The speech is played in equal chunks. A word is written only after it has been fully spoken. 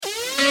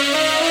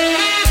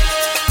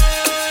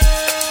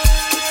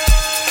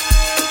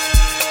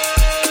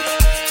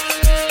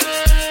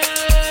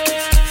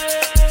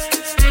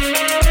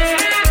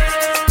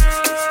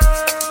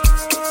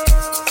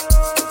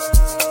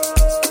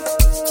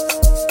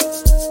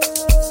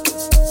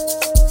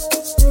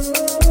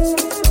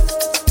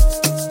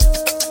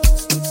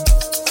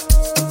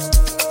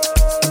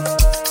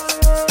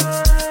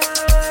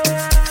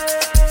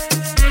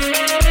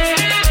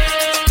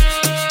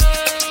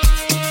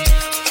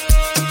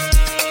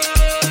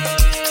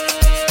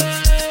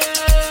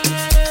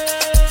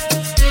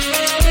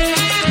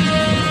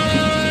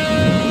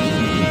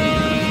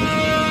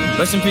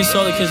Rest in peace to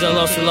all the kids that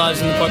lost their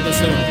lives in the Parkland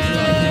shooting.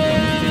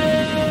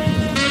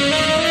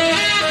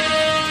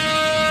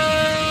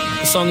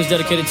 The song is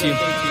dedicated to you.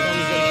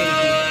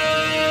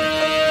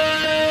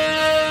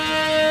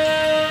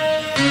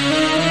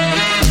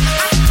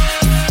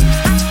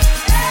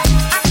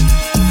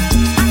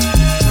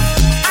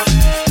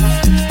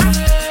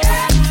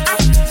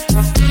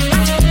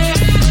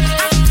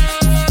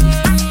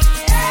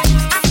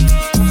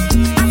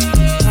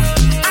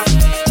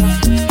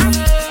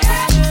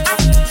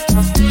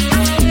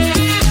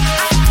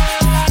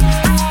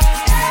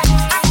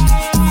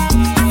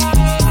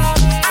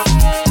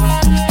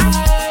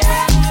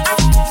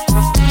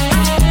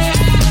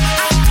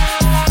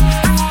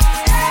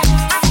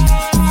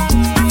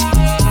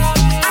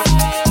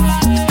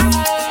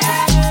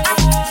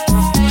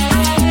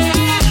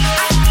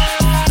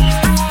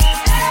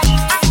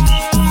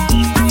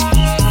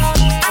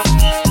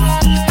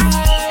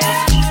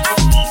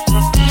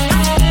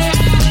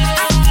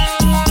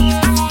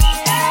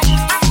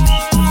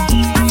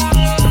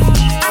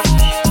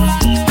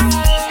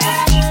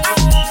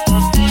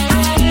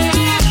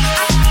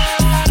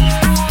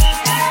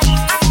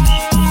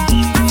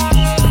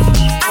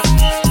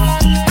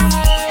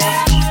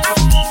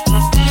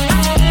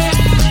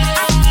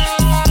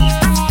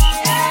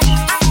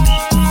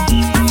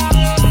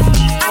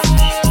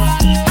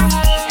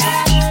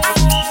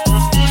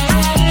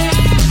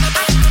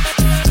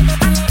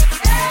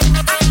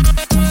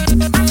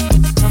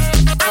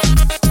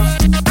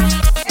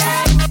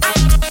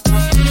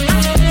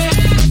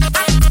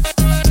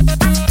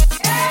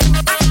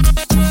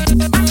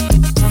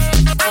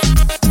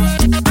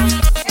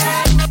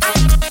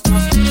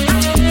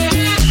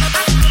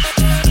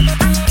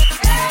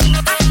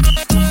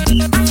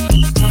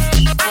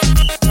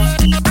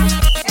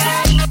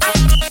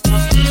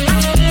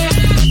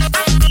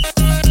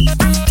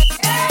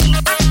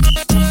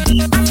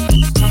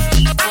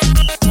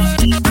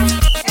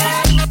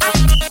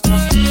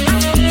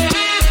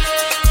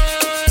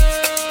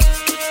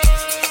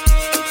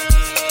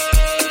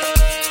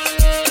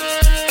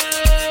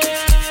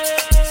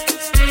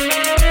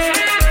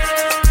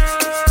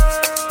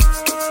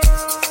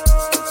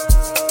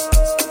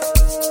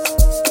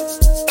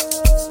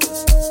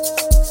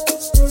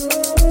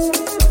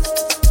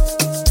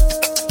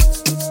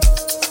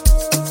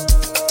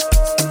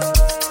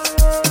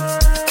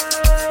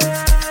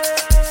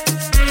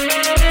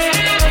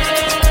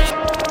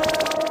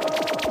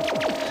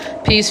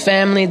 Peace,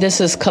 family. This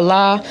is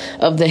Kala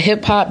of the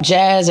hip-hop,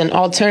 jazz, and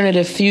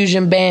alternative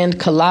fusion band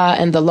Kala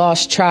and the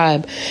Lost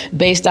Tribe,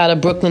 based out of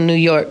Brooklyn, New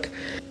York.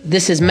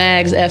 This is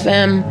Mags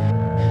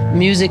FM,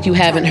 music you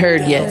haven't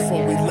heard yet.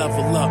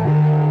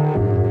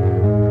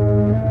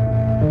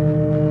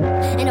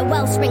 And a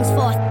well springs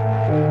forth.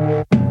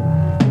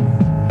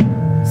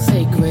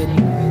 Sacred.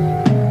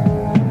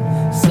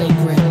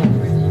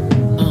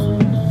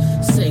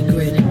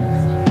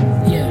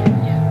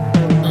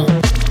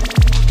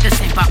 This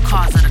ain't about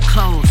cars or the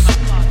clothes.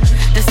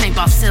 This ain't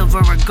about silver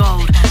or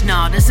gold.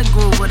 No, this a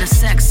groove with a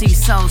sexy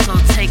soul. So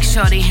take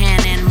shorty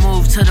hand and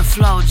move to the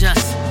flow.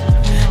 Just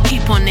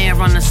keep on there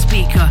on the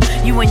speaker.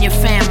 You and your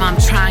fam, I'm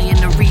trying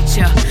to reach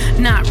ya.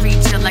 Not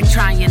reach ya like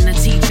trying to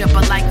teach ya,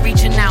 but like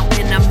reaching out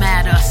in a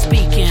matter of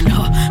speaking.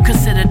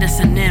 Consider this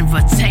an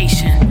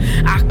invitation.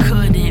 I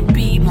couldn't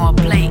be more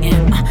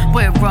blatant.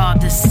 We're all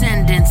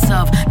descendants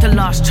of the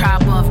lost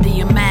tribe of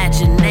the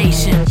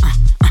imagination.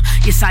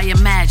 Yes, I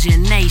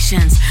imagine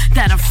nations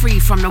that are free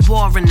from the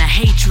war and the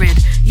hatred.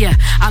 Yeah,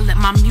 I let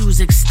my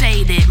music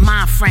state it,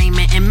 mind frame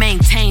it, and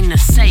maintain the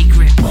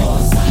sacred.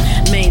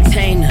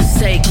 Maintain the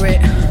sacred.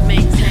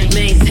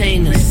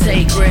 Maintain the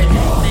sacred.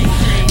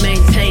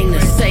 Maintain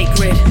the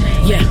sacred.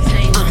 Yeah,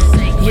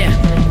 yeah.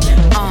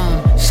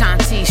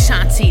 Shanti,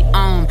 Shanti,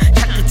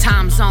 check the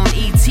time zone,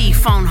 ET,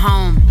 phone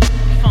home.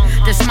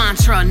 This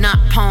mantra, not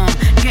poem.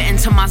 Get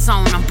into my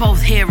zone, I'm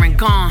both here and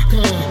gone.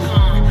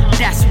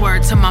 That's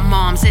word to my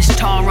moms.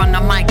 Ishtar on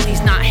the mic,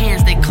 these not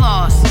hands, they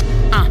claws.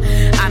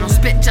 I don't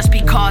spit just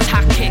because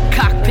hot kick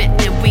cockpit,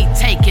 then we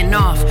taking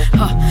off.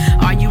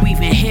 Are you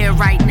even here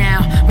right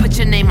now? Put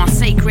your name on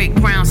sacred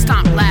ground,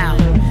 stomp loud.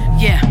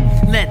 Yeah,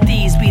 let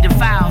these be the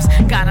vows.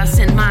 Got us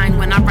in mind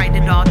when I write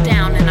it all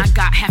down. And I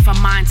got half a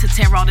mind to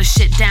tear all the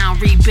shit down.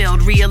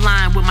 Rebuild,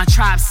 realign with my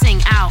tribe,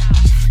 sing out.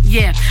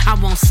 Yeah, I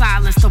won't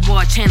silence the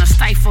war chant or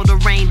stifle the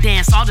rain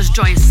dance. All this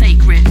joy is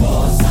sacred.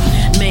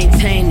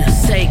 Maintain the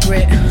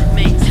sacred.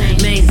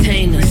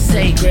 Maintain the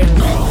sacred.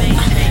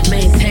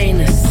 Maintain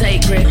the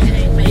sacred.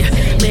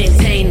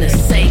 Maintain the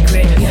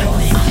sacred.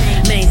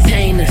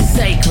 Maintain the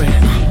sacred.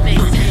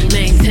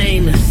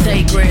 Maintain the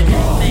sacred.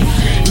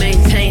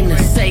 Maintain the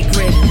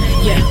sacred.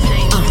 Yeah.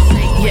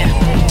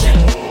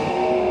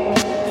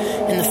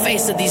 In the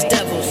face of these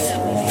devils,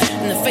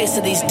 in the face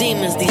of these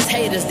demons, these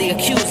haters, the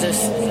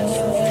accusers,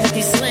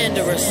 these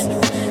slanderers,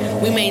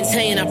 we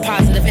maintain our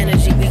positive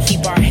energy. We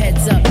keep our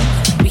heads up.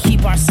 We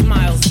keep our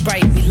smiles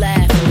bright. We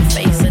laugh in the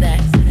face of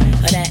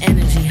that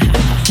energy.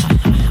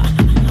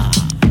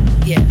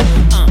 Yeah.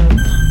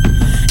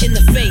 In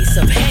the face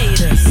of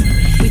haters,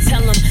 we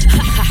tell them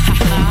ha ha ha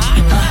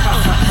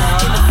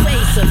ha. In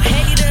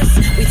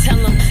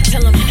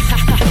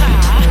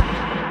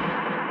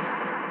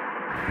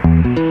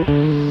Is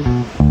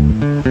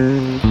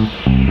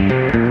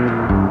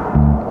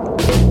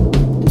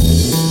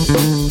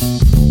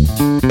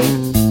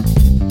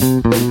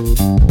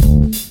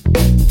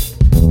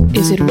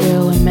it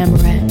real or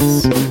memorex?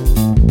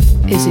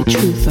 Is it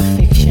truth or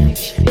fiction?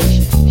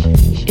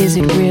 Is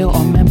it real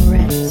or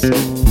memorex?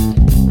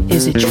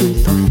 Is it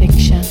truth or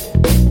fiction?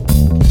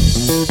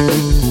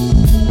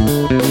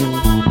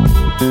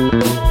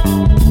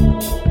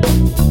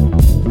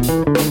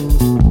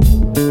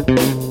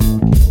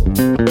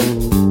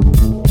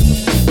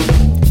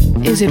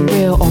 Is it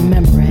real or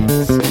memorex?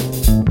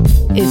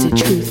 Is it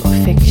truth or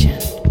fiction?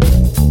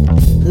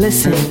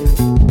 Listen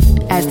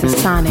as the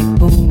sonic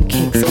boom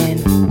kicks in.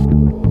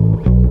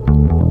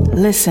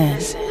 Listen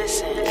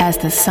as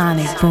the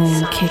sonic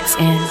boom kicks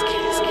in.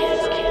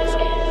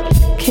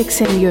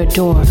 Kicks in your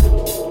door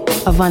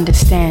of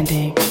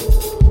understanding,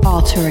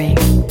 altering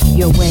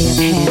your way of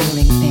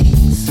handling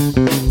things.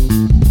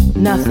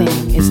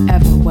 Nothing is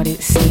ever what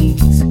it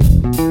seems.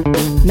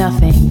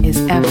 Nothing is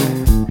ever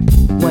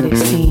what it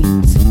seems.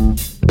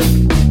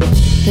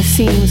 The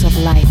seams of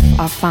life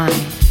are fine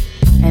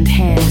and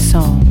hand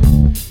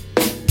sewn.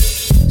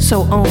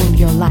 So own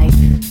your life,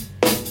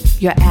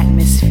 your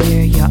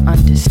atmosphere, your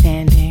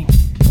understanding.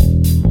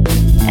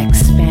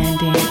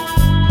 Expanding,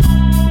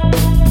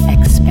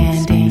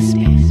 expanding,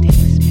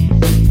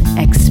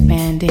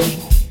 expanding,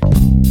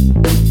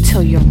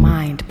 till your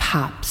mind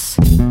pops.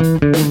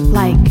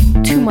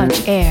 Like too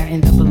much air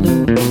in the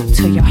balloon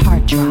till your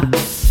heart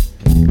drops.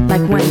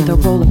 Like when the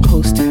roller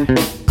coaster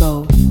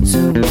goes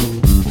zoom.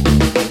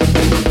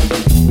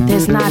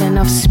 There's not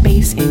enough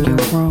space in your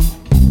room.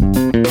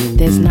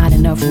 There's not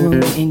enough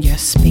room in your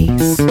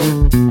space.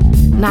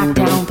 Knock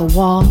down the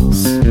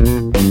walls,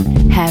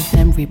 have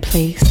them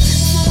replaced.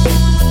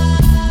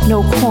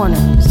 No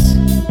corners,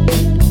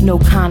 no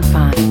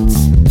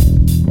confines,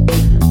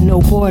 no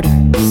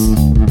borders,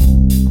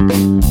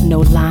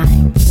 no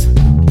lines.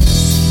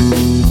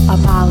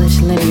 Abolish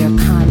linear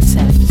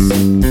concepts,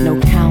 no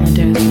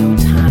calendars, no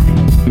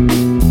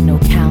time, no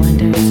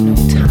calendars, no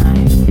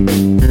time.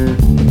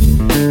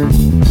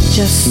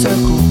 Just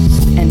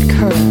circles and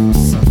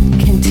curves,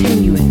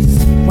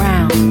 continuous,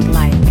 round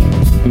like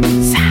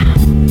sound.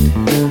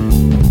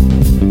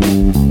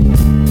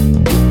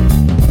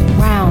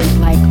 Round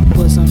like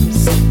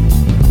bosoms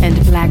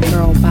and black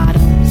girl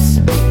bottoms,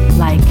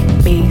 like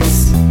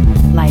bass,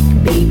 like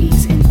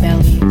babies in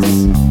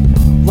bellies.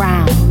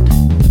 Round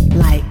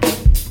like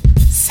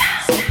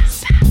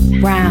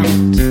sound.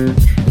 Round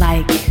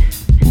like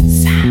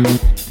sound.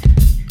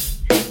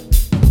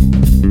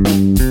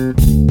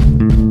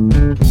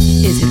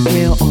 Is it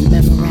real or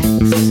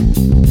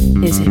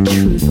memorex? Is it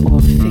truth or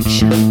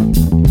fiction?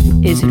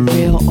 Is it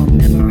real or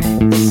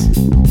memorex?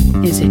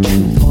 Is it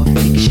truth or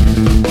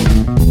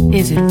fiction?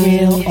 Is it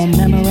real or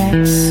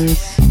memorex?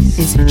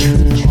 Is it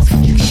truth or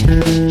fiction?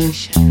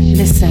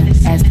 Listen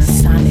as the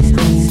sonic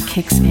boom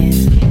kicks in.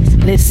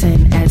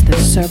 Listen as the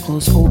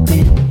circles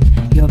open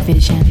your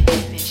vision.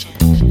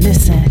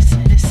 Listen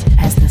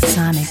as the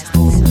sonic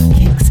boom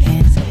kicks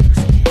in.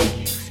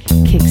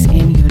 Kicks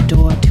in your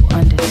door to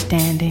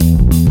understanding.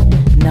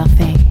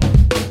 Nothing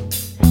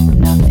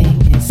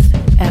is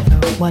ever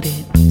what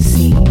it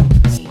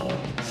seems.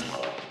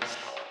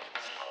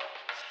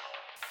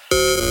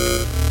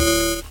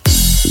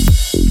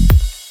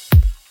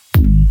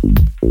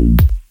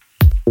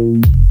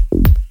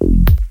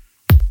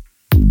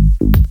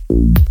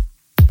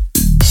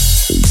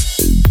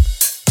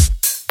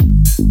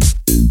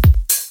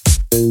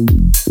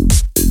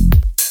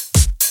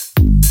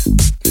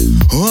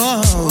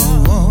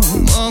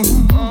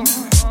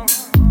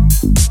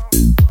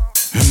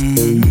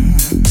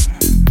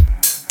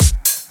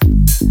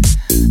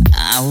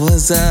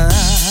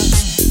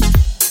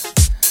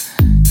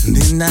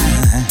 Then I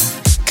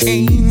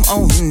came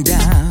on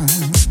down.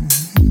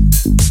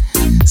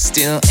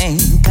 Still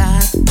ain't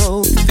got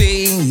both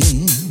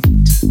feet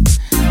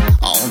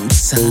on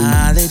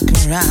solid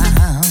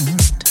ground.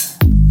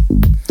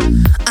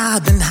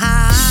 I've been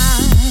high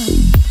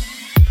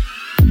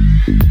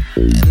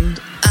and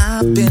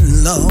I've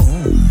been low.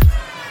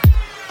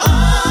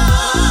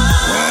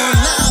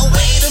 Now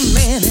wait a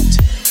minute,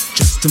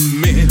 just a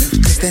minute,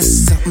 'cause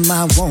there's something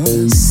I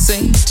wanna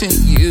say to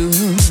you.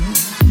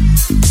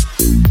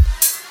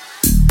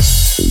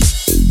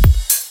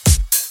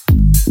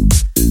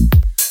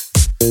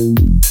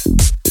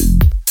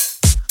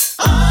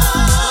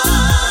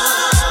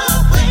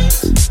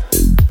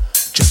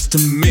 Just a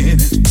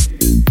minute.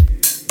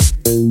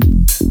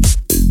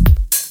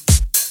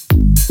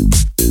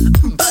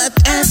 But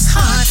as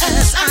hard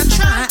as I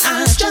try,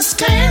 I just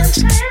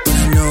can't. But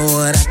I know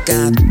what I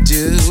gotta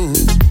do.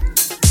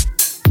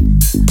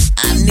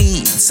 I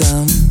need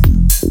some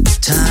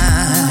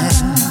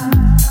time,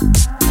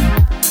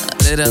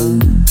 a little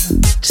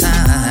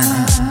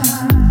time.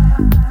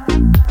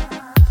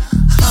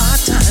 Hard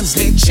times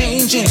may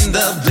change in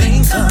the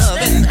blink of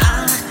an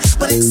eye,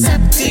 but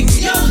accepting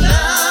your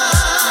love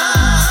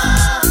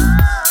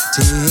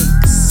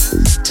takes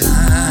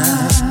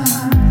time.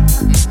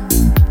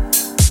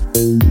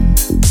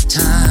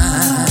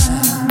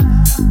 Time.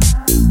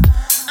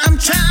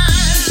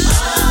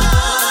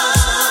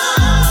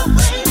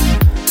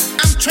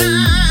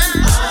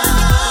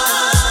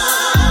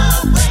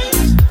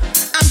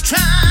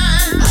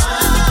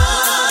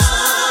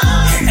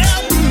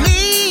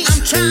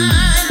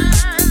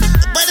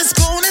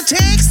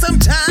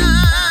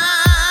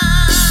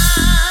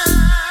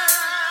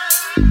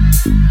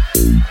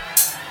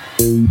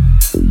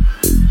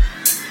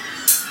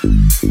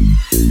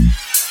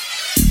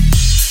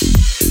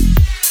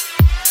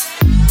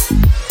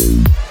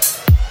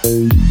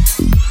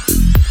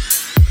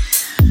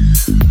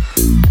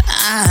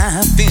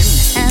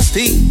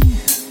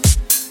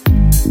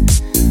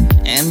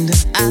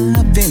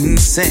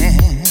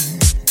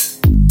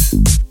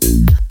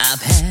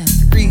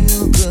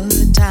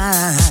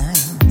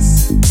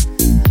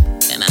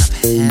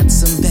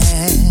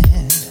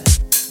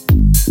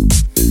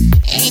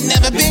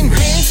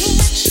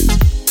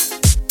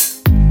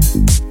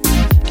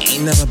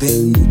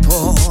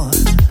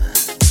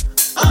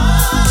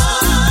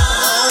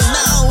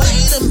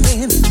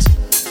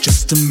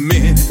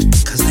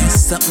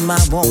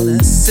 I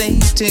wanna say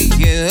to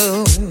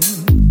you.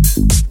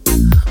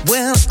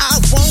 Well, I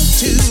want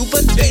to,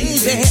 but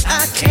baby,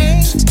 I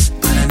can't.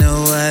 But I know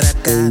what I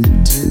gotta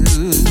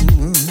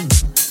do.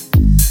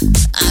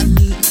 I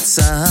need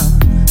some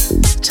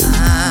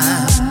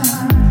time,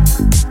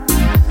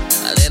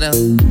 a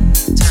little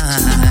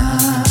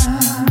time.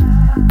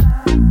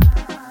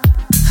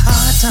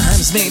 Hard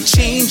times may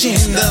change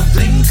in the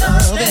blink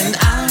of an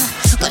eye,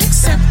 but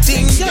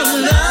accepting your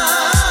love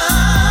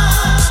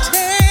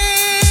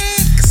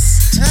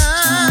takes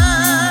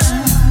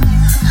time.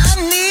 I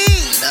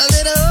need a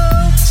little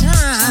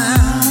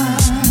time.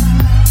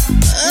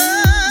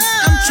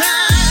 I'm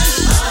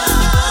trying.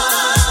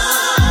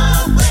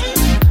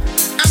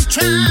 I'm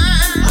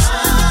trying.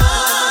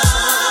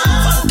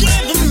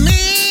 Forgive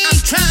me. I'm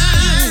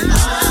trying.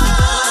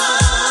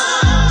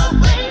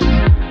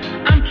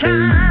 I'm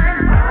trying.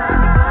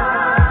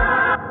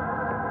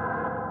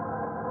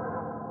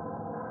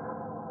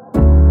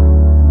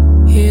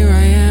 Here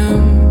I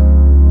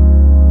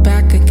am,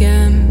 back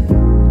again,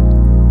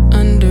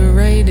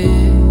 underrated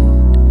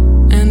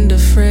and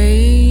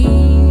afraid.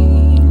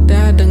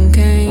 I done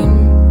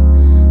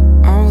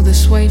came all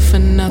this way for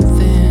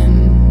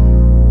nothing.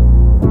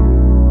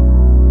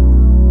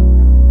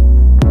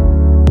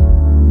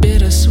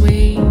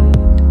 Bittersweet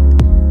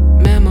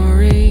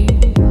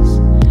memories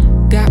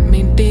got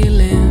me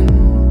dealing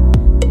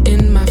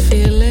in my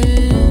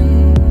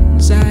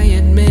feelings, I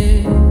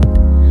admit.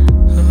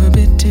 A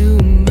bit too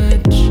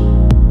much,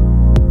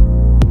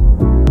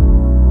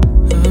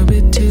 a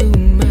bit too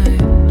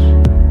much.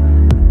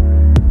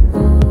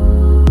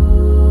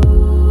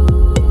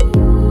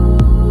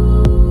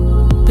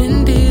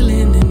 Been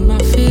dealing in my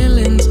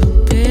feelings a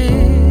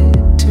bit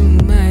too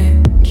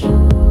much.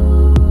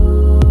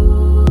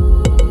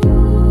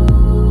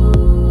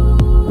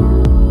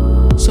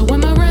 So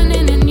am I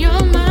running in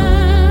your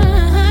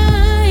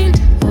mind?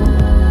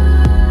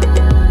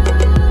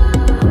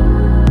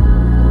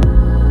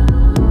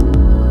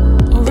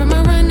 Or am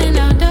I running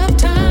out of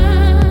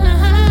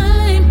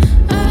time?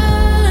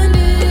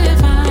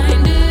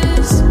 Undefined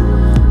is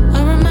a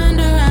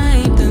reminder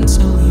I ain't done,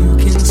 so you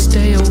can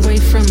stay away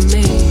from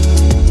me.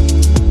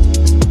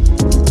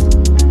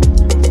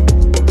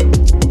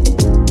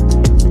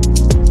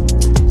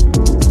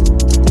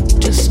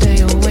 Just stay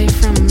away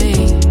from me.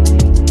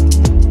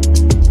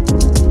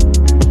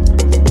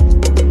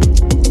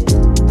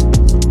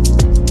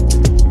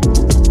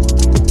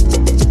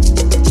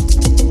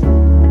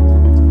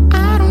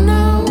 I don't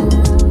know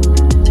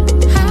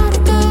how to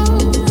go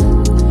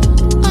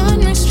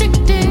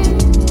unrestricted.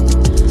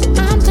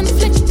 I'm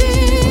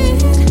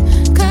conflicted,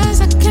 'cause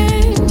I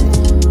came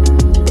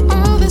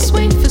all this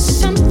way for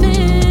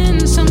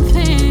something,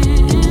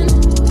 something.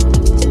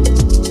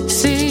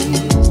 See,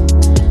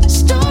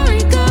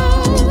 story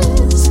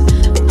goes,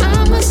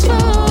 I must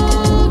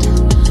fold,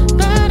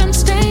 but I'm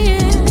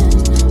staying.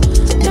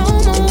 No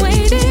more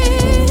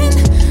waiting,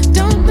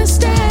 don't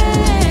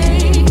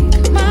mistake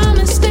my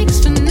mistakes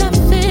for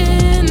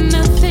nothing,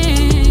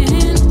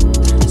 nothing.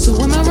 So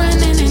am I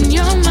running in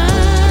your mind?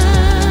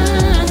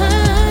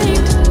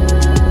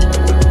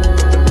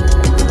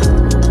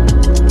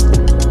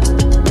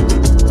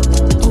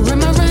 Or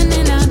am I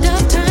running out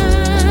of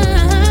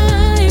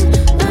time?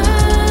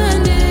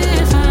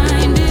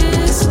 Undefined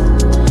is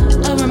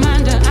a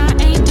reminder I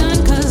ain't done,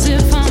 'cause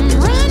if I'm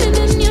running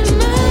in your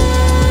mind,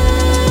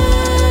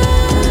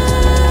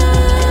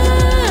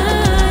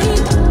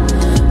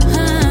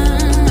 then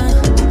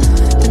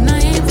I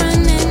ain't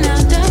running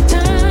out of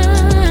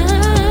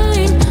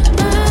time.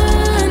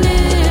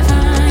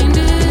 Undefined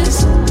is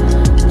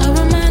a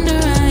reminder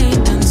I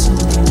ain't done, so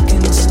you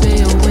can stay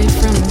away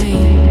from me.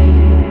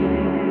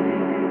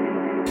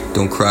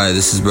 Don't cry,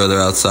 this is Brother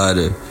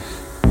Outsider.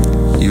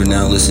 You're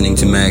now listening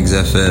to Mags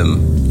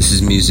FM. This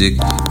is music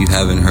you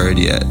haven't heard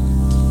yet.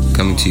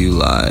 Coming to you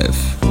live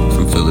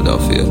from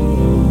Philadelphia.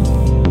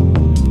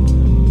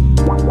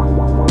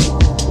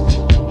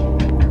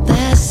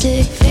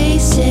 Plastic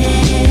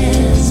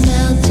faces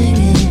melting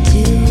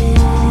into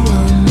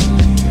one.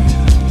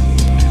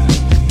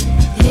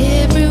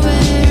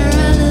 Everywhere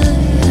I look,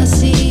 I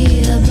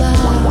see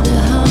about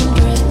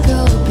 100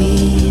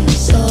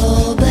 gobies,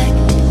 all black,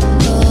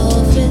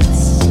 all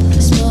fits,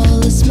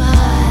 smaller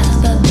smile,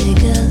 but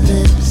bigger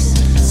lips.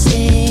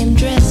 Same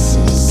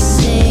dresses,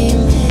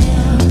 same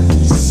hair,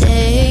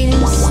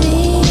 same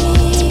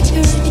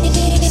secret.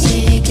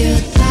 Say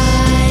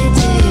goodbye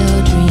to your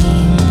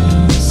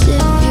dreams,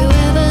 if you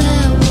ever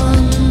have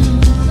one.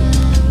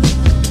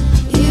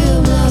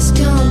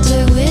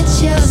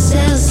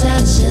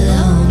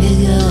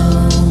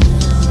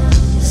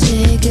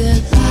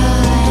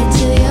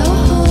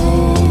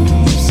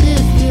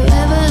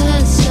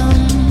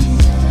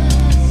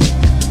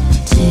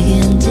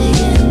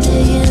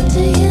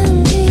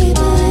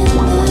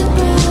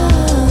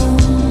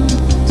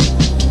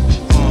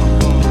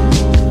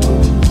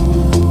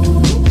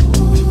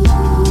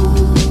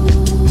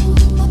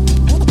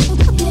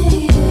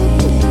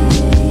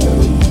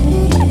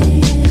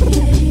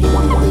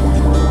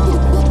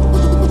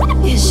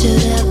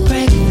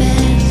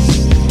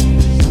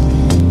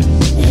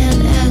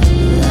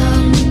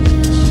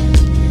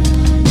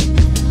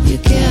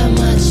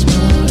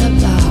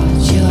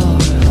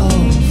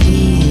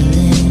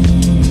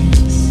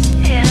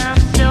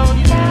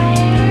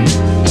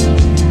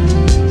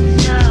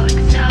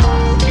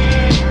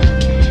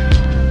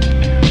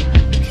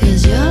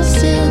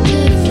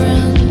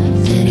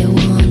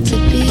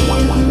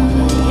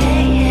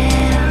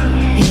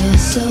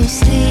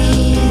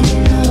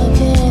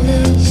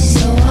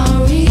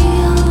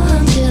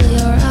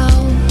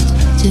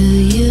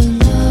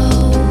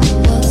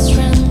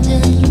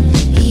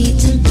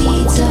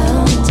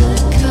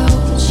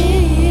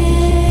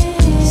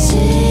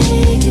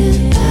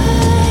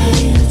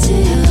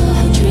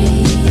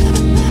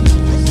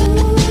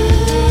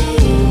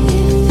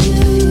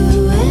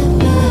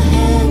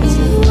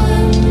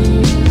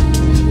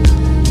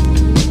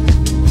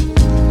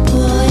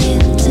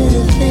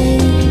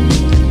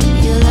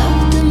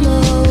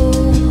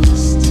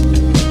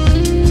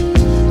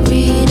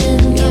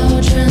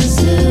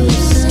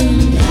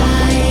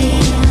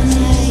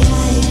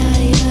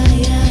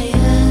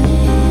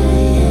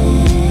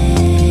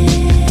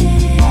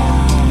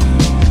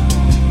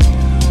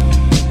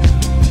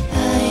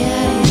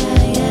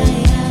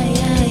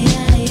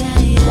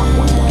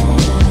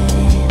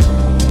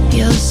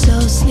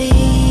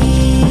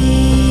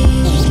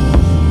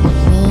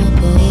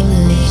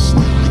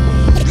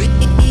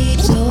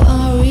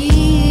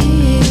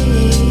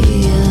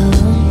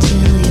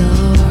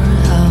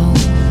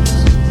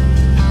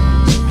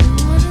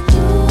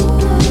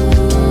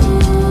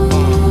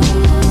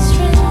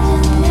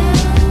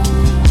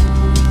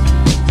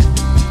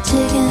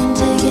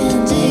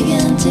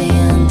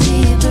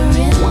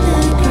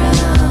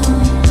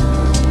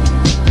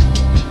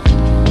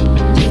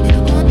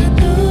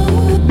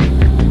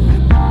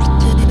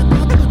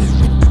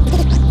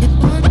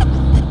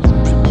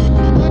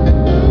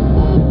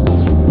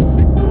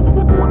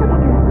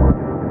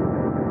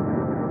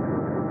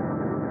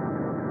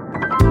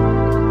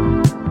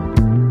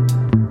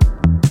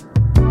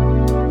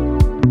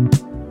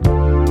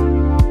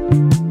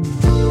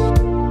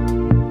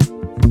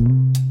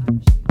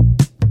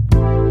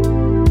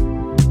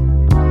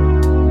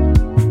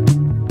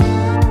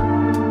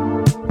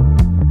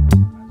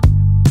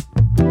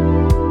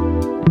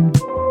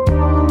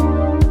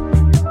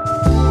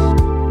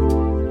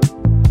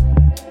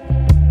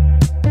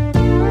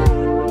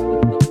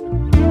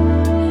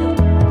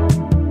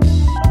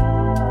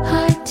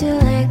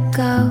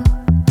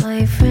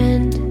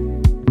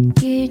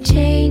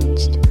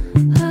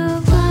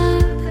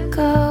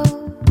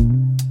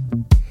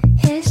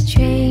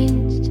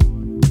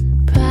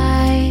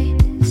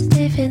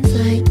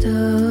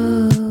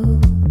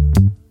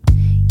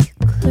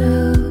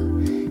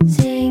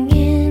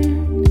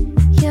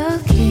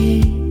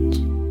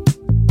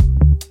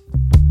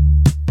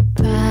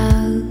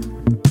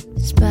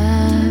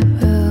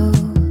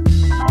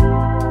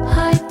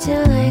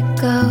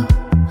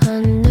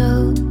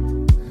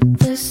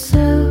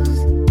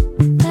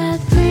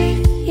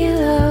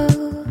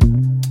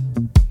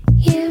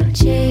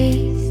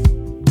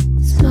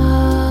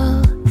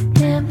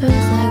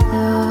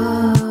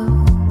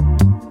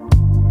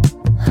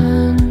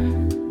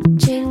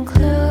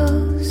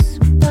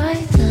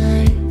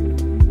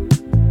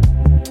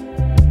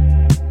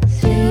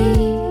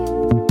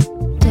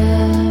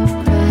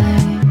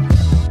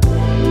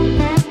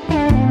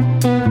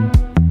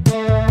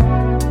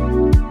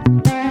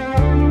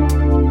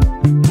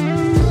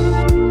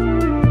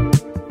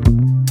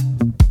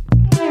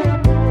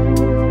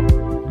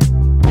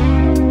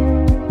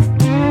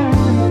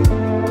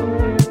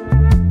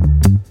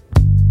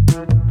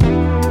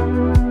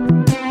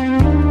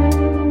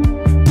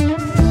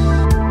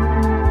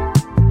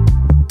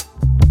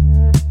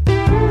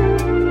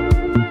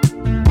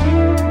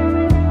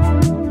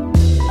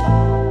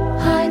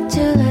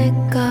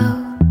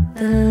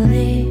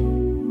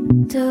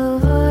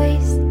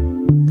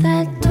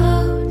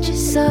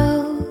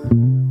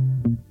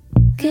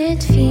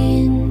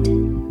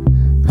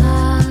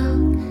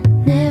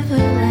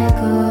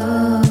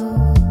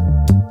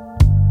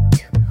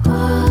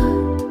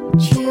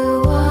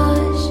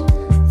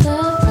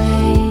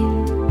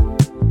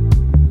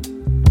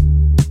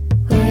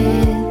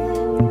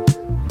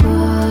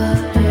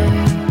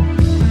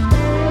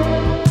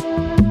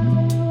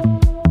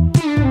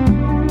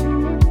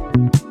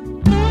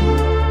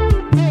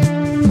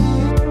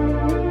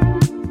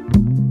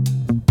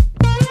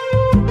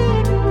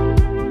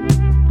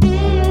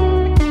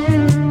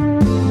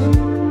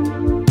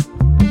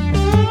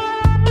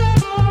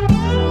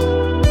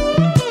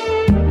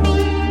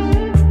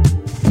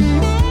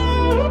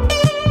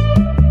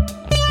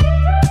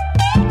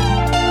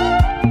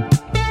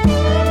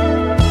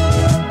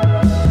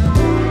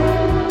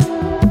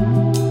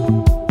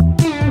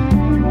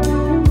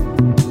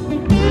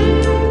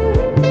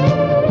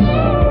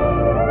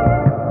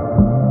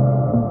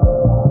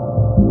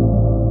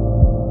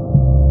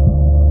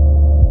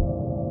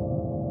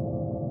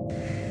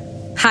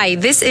 Hi,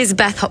 this is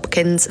Beth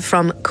Hopkins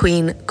from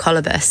Queen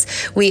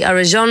Colobus. We are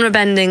a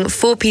genre-bending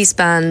four-piece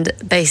band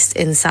based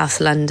in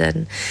South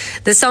London.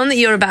 The song that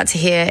you're about to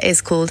hear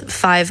is called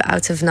 5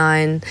 out of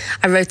 9.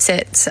 I wrote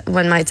it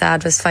when my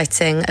dad was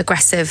fighting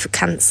aggressive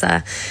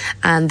cancer,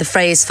 and the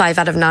phrase 5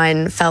 out of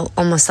 9 felt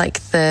almost like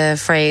the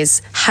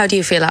phrase, how do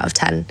you feel out of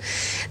 10?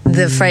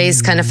 The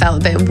phrase kind of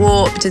felt a bit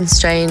warped and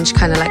strange,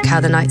 kind of like how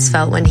the nights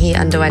felt when he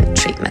underwent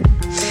treatment.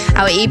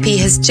 Our EP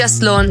has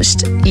just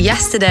launched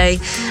yesterday,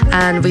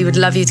 and we would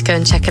love you to go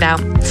and check it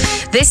out.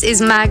 This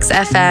is Mags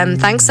FM.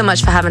 Thanks so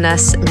much for having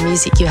us.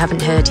 Music you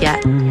haven't heard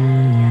yet.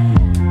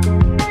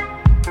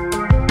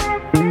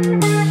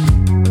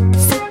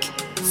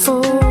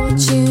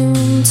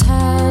 Fortune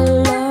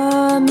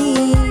teller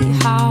me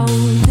how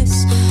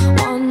this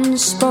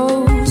one's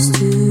supposed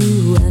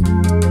to end.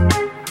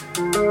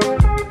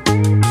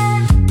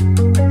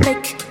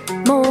 Make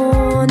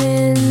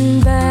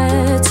morning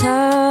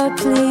better,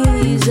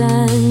 please,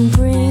 and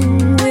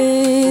bring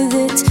with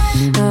it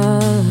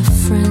a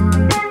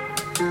friend.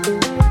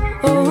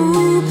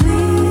 Oh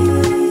please,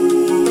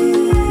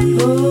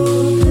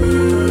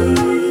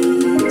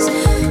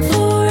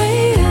 for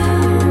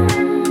a.m.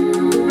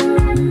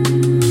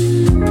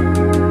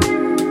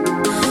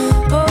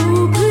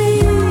 Oh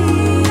please,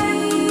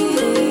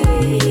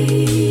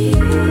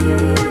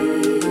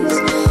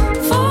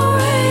 for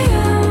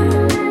a.m.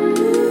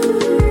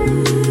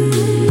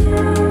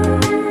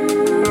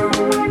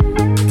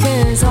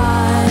 'Cause I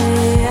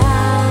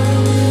am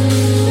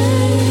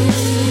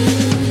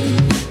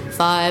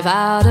 5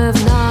 out of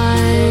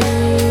 9.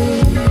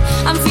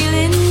 I'm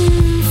feeling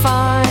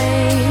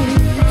fine,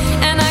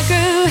 and I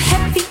grew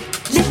heavy,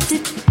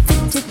 lifted,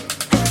 fitted,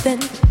 driven,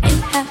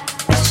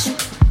 inhibition,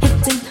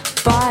 hidden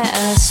by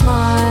a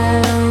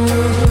smile.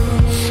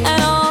 And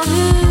all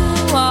the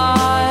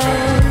while,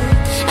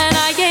 and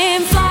I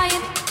came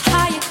flying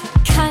higher,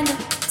 kinda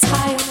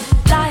tired,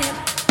 lying,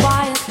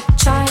 wired,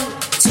 trying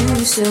to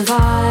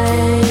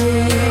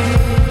survive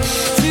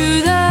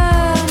through the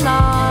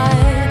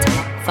night.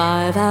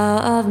 5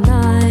 out of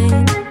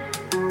 9.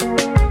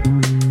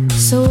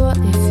 So what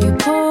if you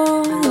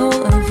poured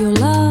all of your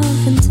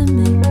love into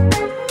me?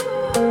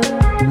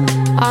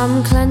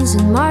 I'm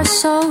cleansing my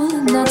soul,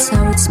 and that's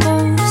how it's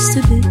supposed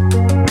to be.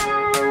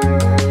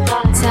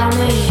 Tell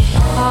me,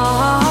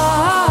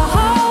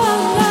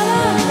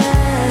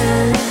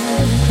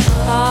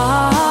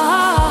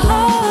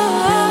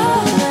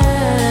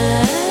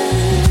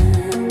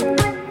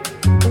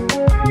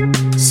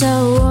 so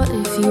what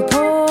if you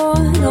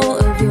poured all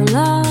of your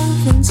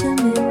love into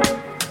me?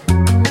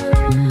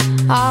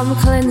 I'm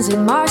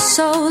cleansing my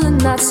soul, and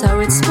that's how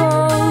it's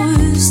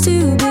supposed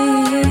to be.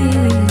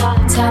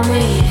 Tell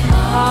me,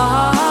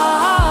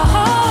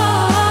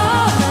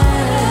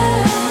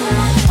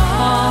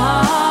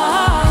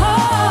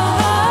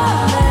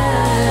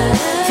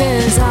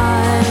 'cause I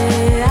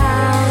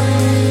am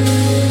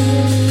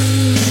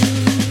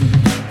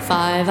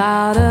 5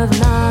 out of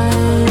 9.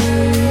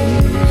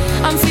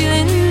 I'm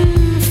feeling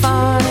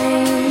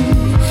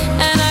fine,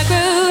 and I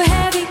grew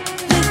heavy,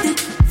 lifted,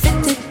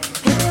 fitted,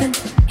 driven,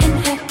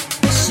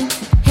 inhibition,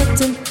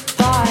 hidden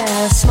by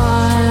a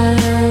smile.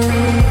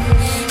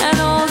 And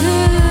all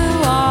the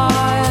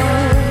while,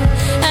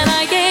 and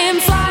I came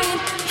flying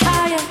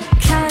higher,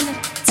 kinda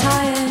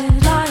tired,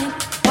 lying,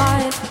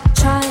 wired,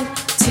 trying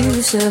to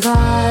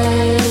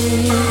survive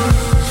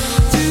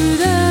through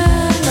the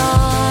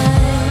night.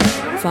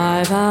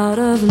 5 out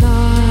of 9.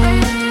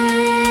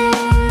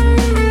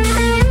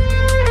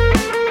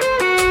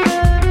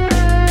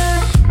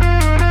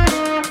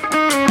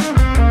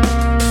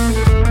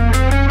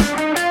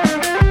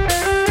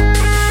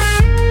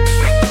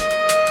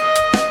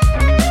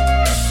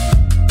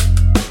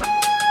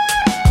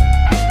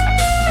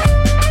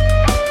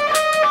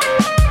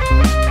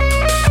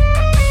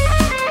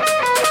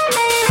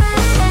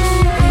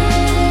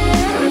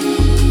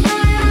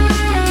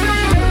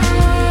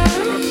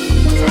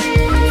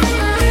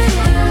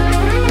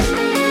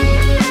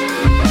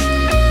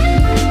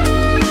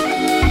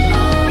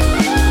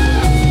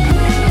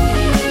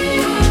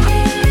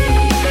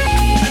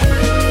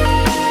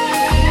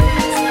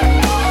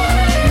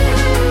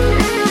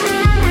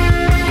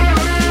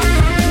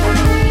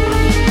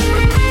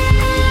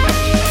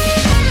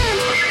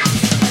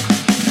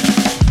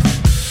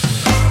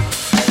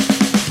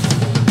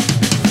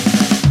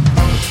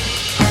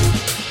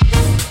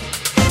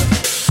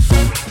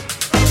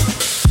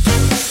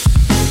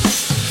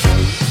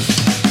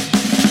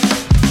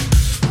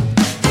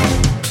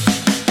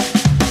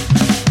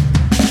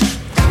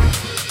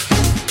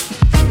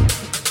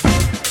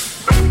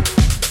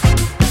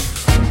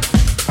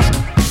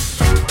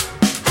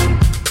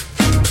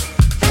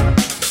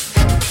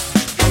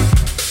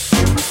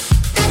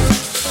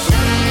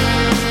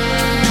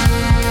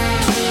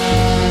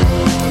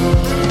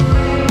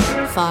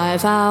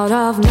 Five out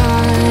of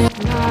 9.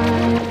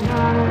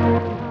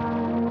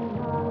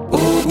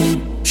 Ogum,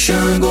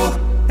 Xangô,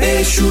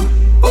 Exu,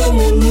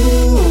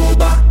 Omulu,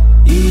 Oba,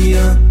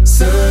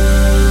 Iançã.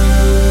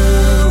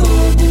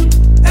 Ogum,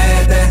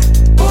 Edé,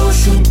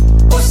 Oxum,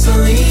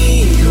 Ossan,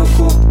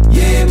 Ioko,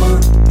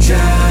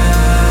 Iemanjá.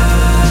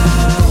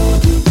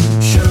 Ogum,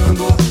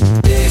 Xangô,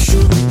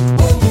 Exu,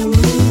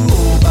 Omulu,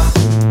 Oba,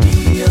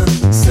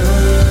 Iançã.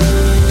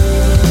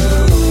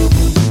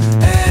 Ogum,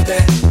 Edé,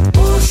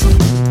 Oxum,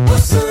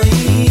 Ossan,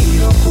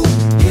 Ioko,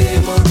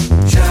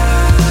 Iemanjá.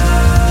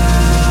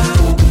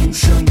 Ogum,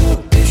 Xangô,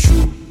 Exu,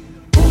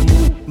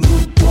 Omulu,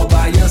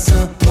 Oba, Iançã.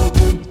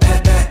 Ogum,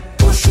 Edé,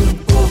 Oxum,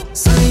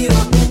 Ossan,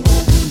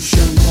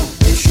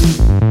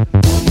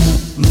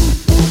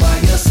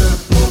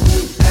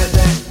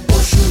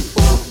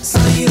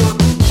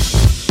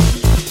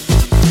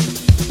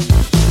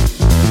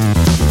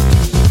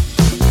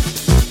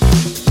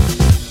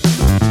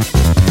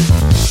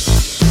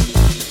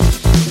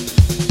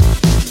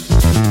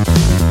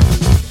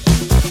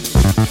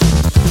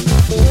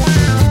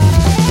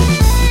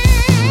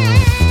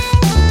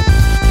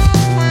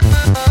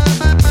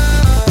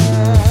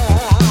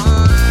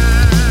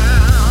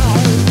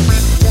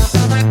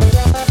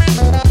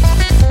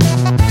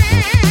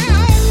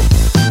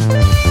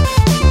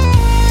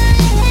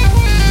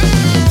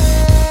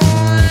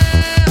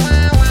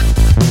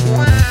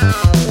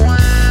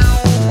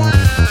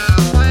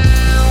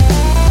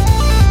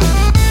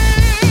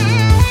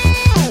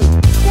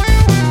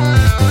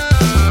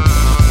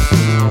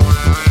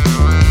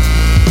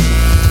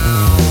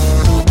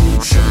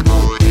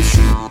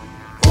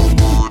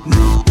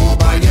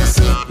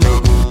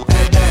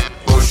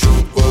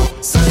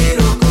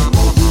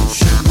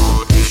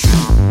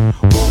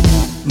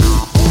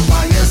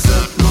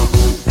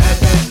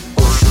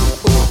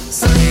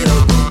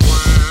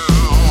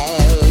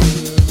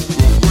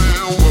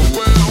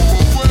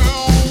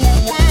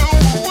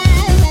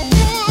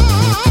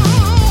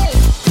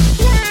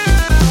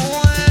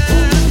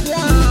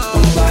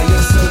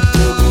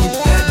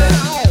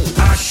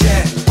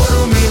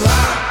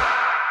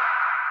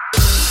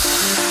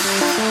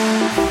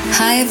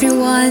 Hi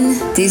everyone,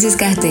 this is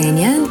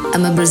Gardenia.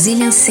 I'm a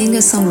Brazilian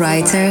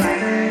singer-songwriter.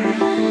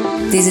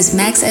 This is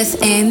Max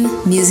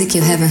FM, music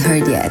you haven't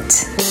heard yet.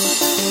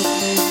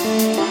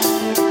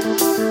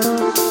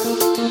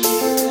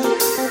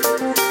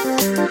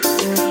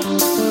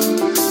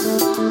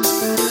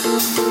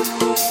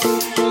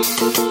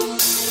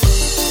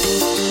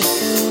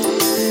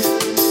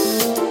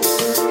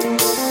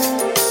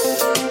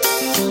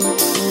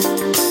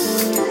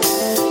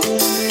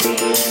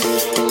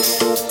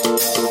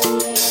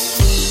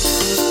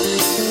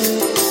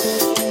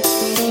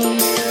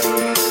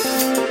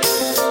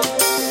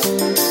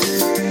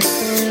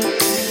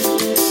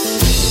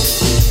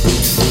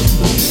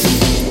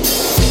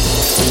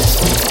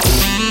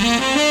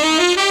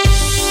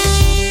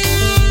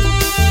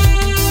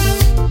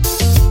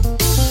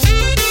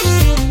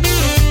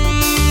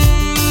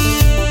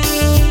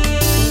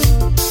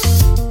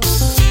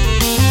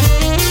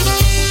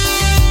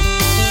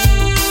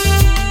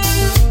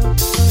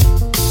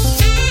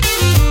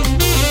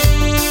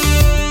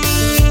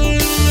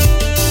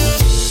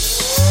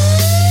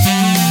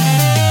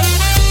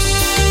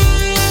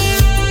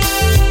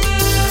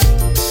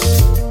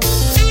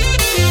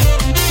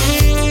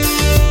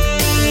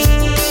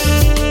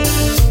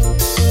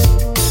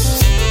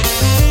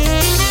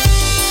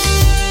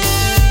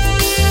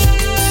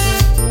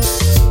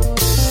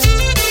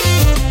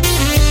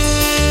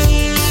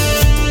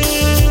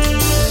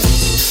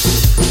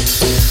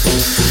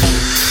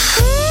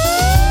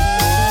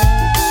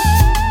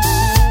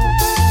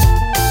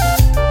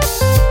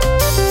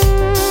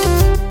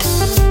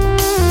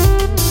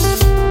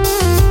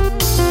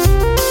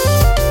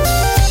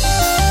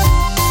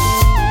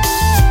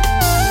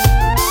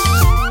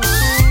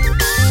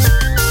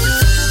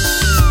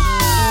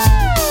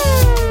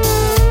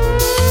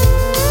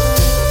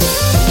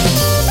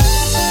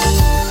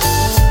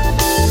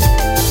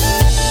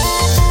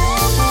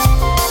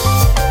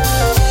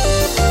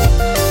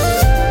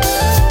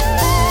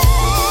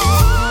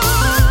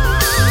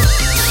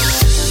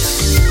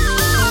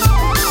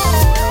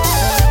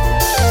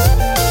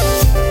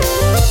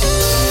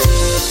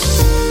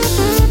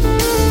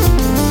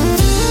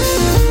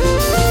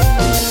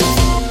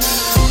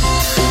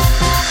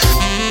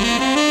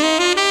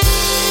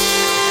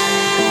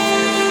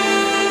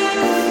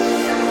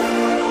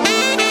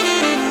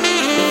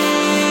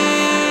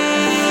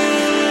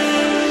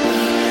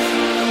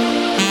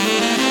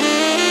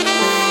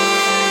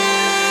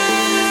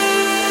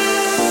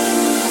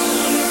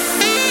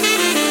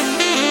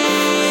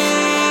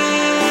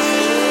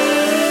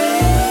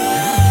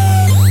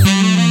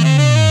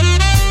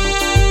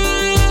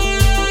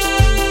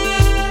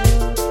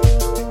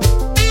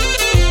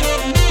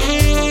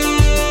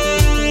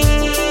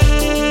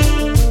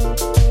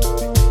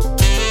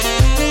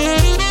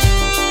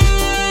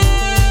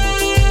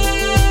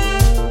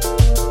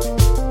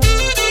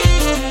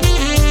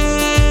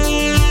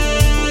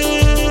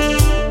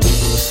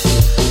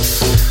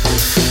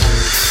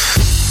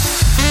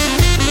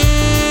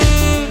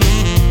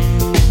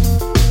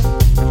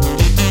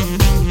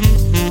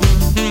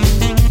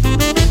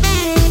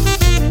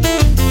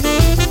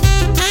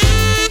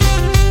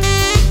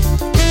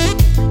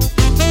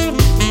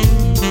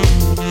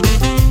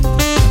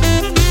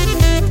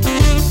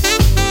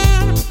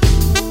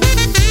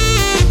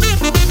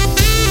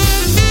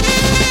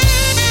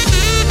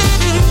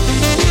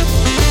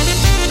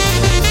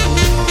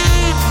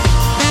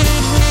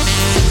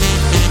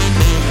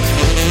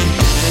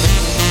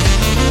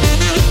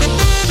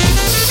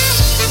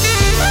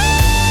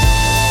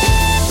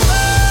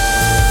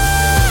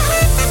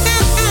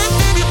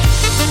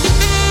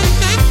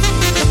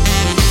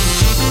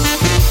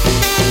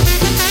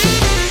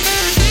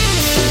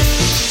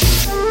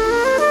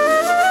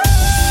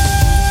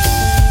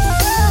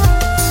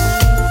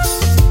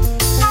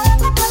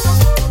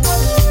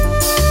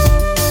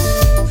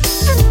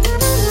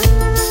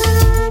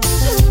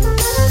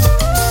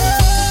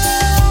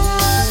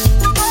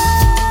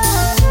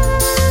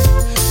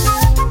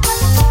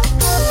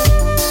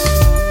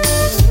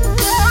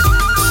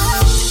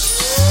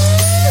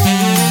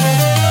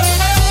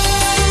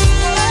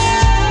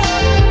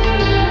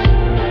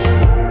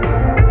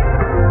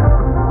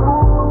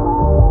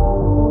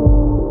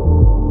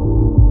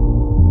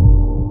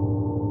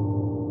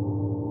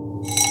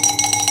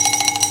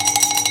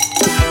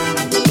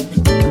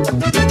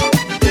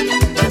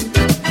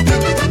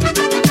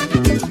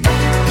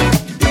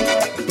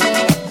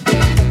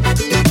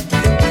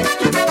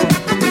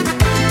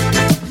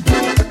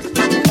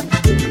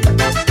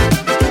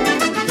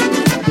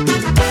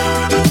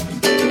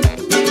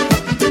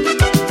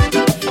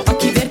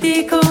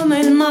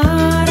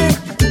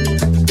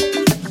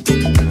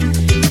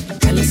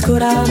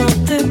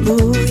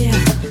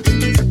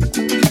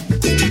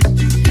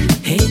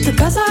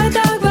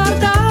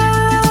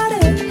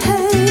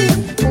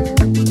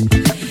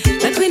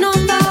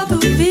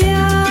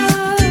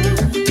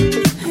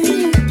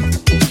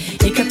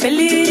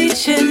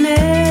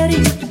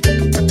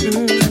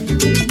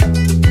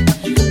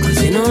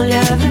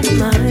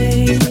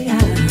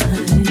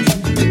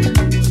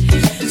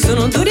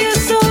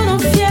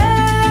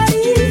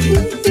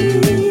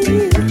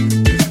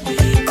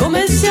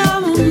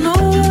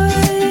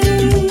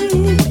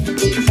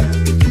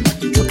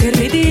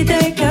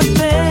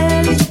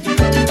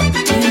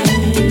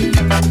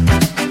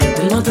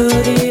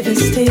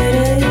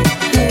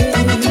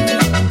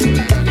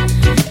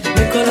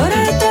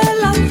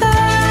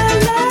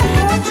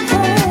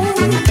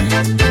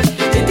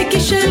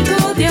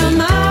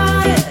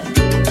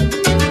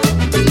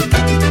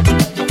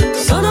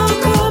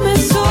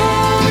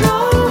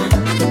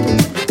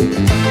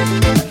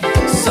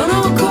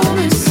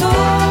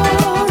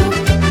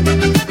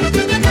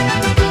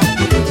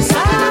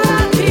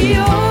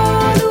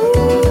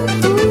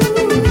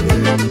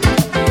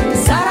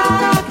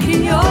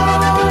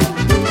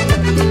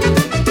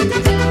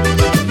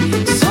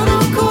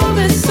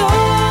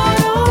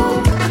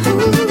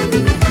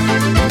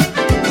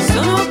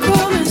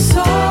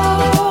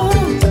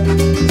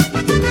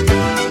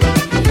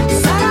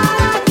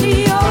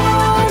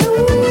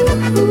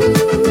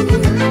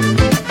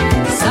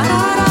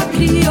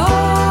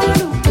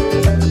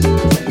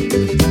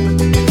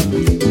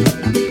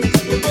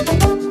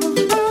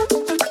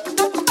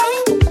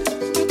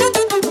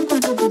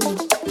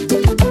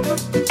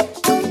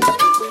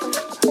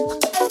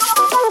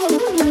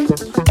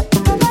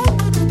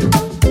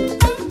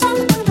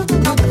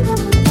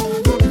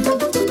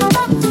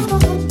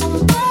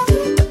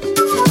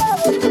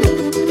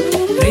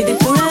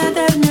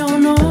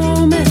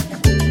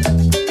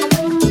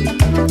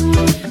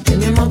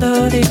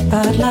 sento di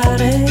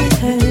parlare.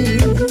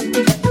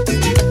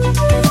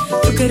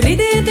 Tu che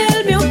ridi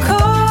del mio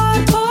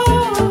corpo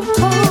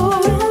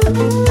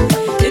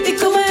e di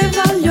come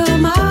voglio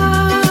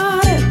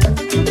amare,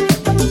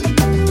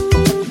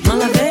 ma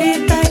la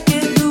verità è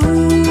che tu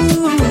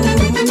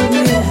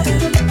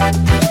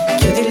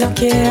chiudi gli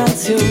occhi e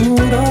alzi un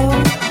muro.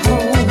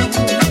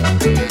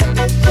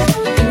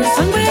 Il mio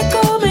sangue è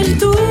come il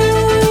tuo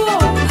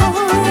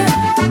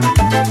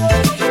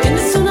e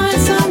nessuno ha il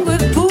sangue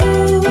puro.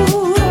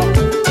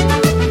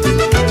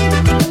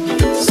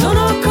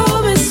 Sono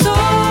come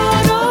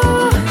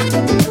sono,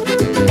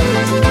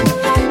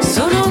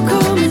 sono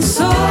come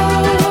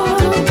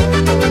sono.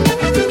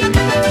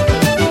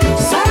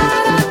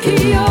 Sarà che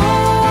io,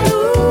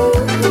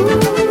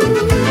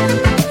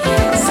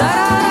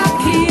 sarà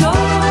che io.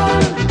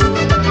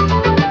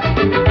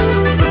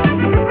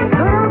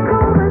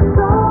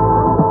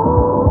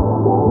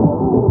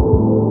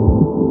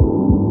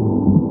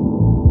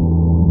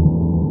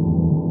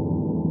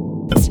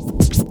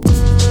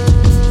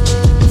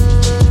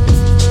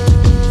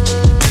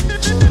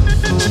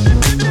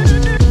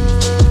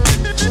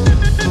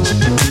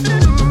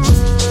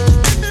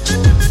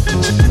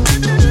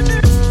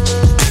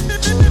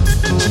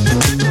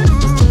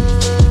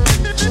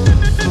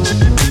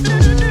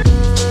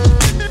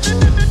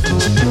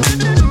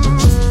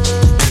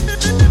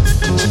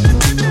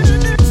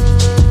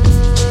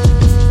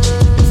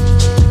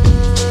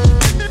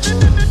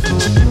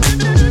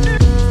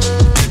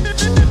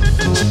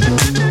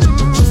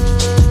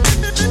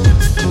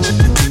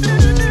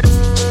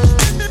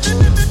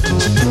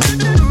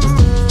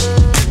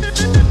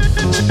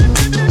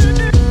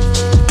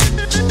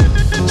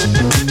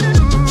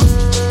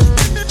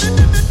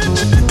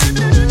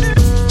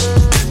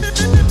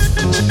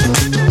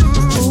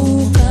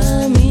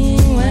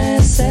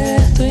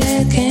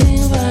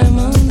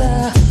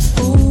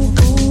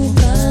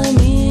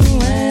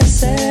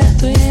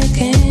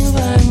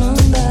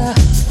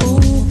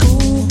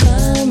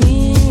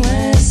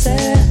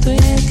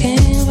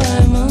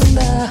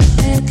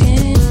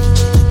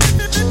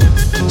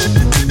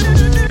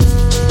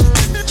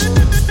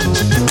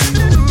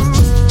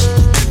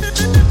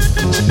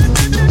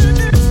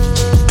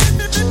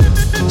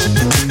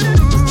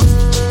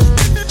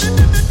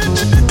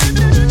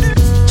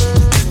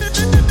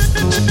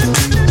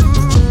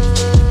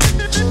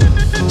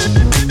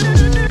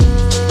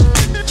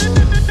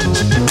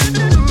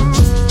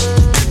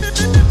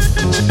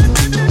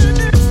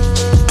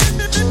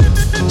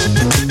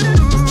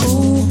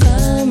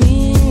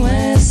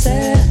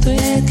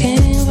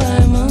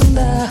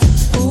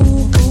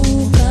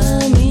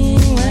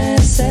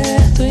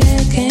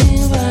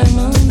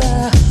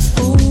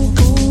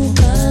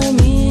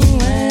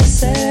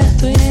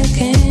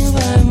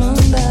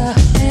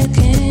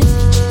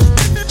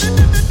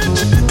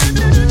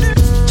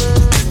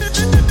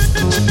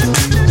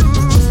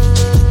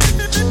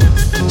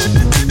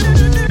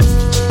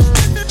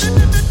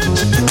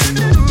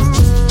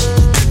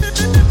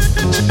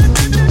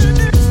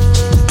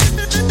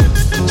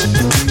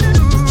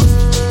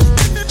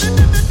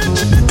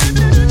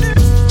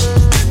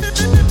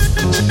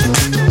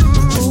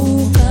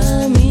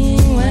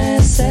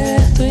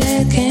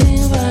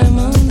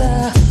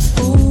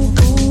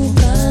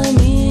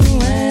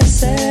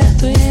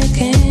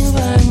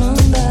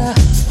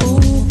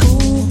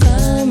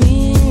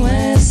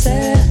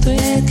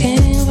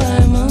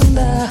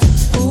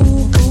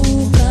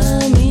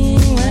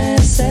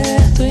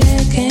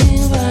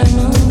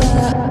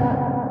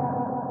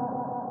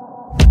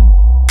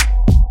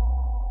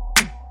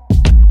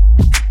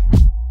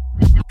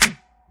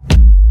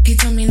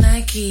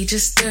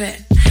 Just do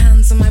it.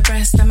 Hands on my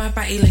breast and my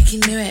body like he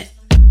knew it.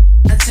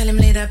 I tell him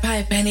lay that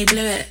pipe and he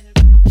blew it.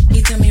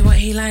 He told me what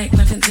he liked,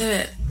 nothing to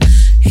it.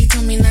 He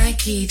told me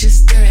Nike,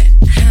 just do it.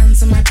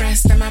 Hands on my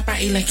breast and my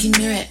body like he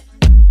knew it.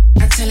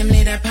 I tell him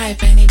lay that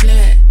pipe and he blew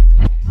it.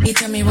 He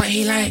told me what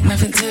he liked,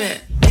 nothing to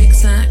it. Big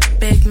snack,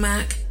 Big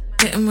Mac,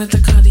 hit him with the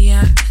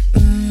cardiac.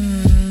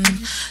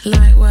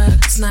 Light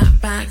work,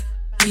 snap back.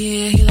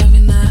 Yeah, he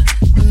loving that.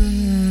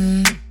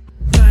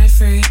 Drive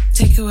through,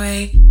 take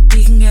away.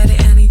 You can get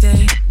it any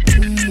day.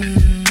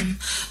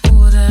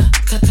 Order,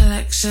 cut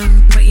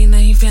collection, but you know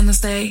he finna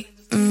stay.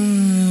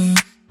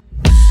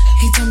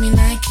 He told me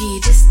Nike,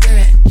 just do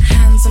it.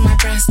 Hands on my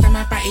breast and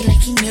my body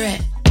like he knew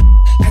it.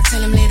 I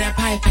tell him lay that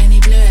pipe and he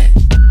blew it.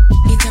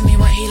 He told me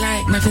what he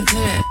liked, nothing to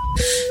it.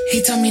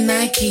 He told me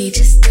Nike,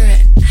 just do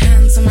it.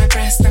 Hands on my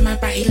breast and my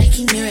body like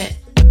he knew it.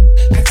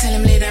 I tell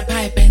him lay that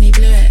pipe and he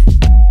blew it.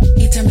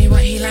 He told me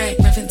what he liked,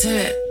 nothing to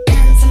it.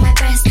 Hands on my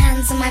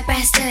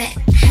breast, do it.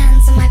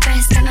 Hands on my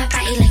breast and my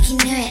body like he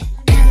knew it.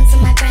 Hands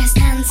on my breast,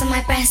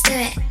 do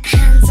it.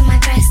 Hands on my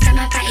breast and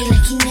my body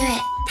like he knew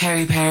it.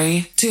 Peri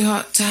Peri, too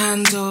hot to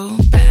handle.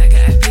 Better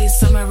get a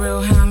piece, I'm a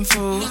real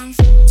handful.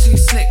 Too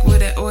slick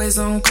with it, always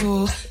on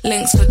call.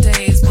 Links for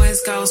days,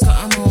 boys, girls,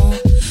 got them all.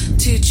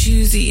 Too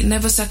choosy,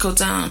 never settle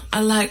down.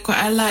 I like what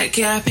I like,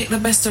 yeah, I pick the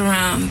best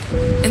around.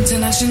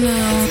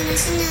 International,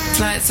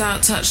 flights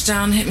out,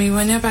 touchdown. Hit me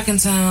when you're back in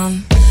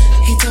town.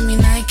 He told me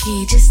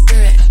Nike, just do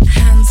it.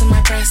 Hands on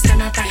my breast and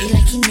my body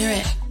like he knew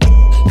it.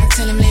 I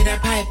tell him lay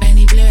that pipe and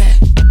he blew it.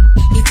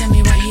 He tell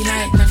me what he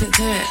like, nothing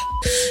to it.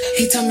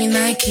 He told me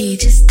Nike,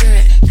 just do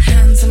it.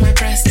 Hands on my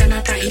breast and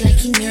my body like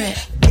he knew it.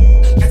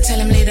 I tell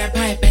him lay that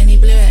pipe and he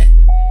blew it.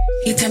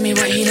 He tell me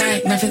what he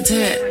like, nothing to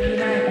it.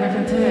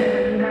 Nothing to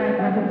it.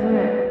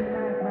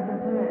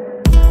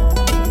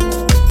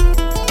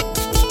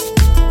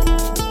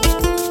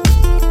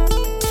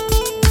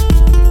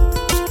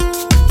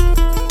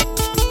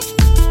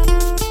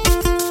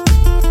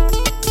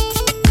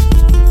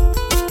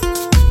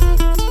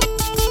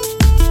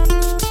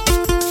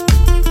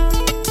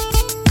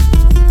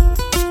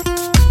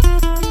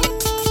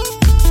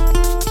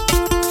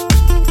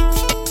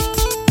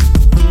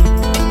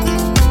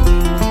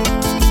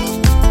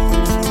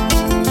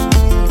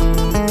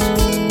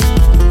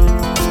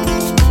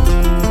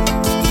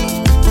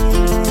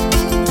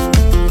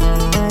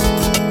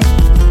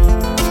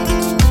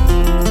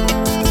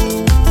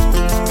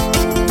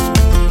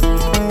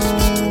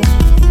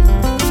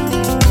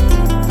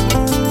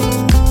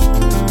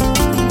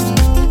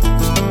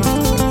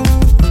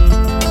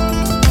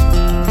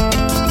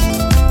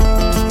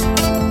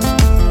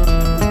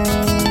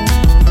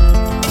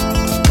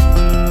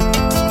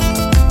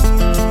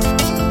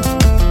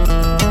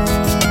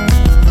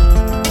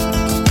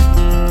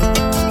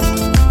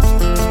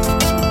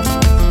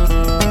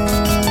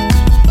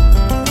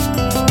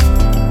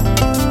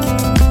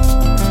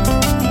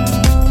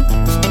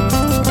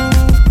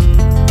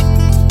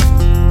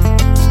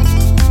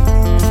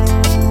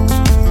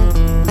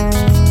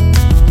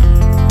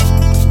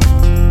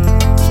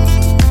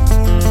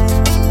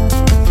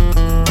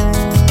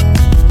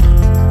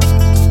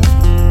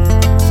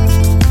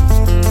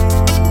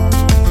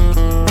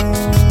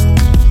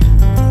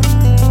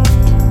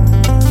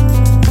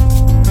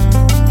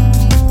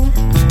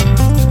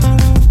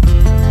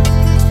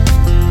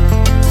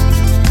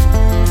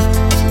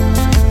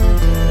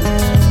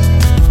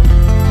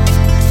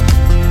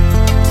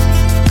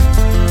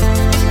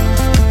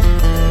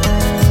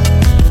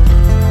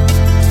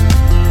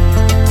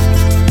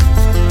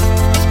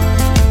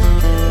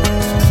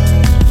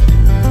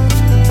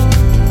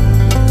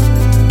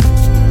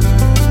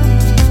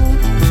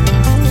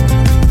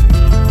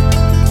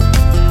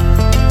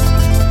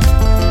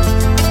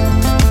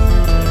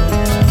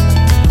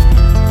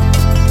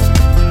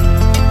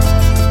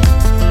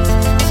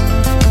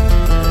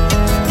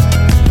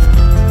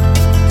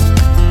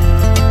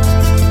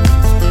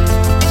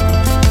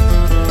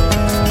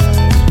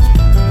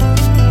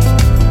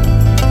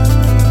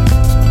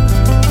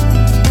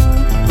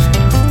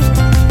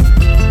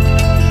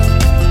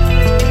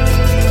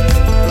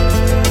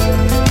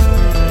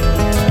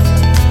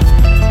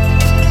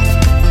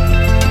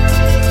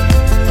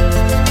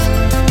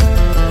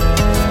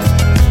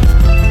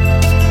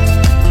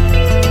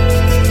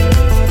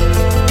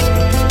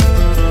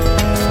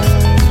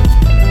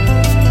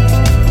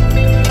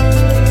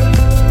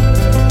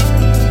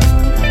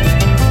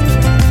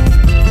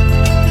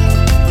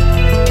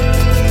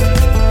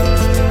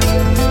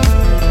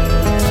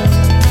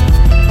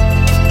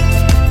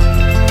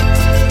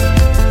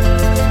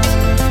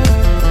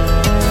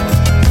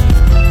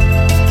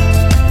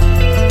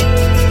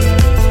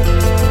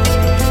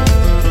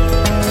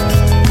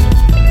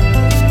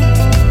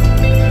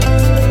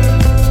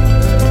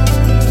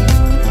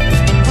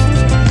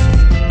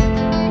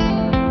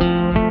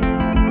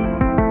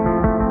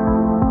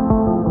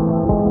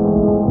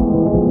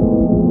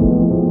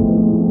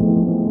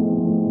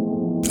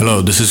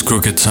 Hello, this is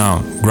Crooked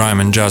Sound, grime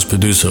and jazz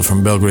producer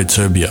from Belgrade,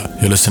 Serbia.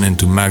 You're listening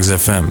to Max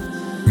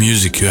FM,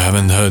 music you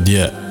haven't heard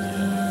yet.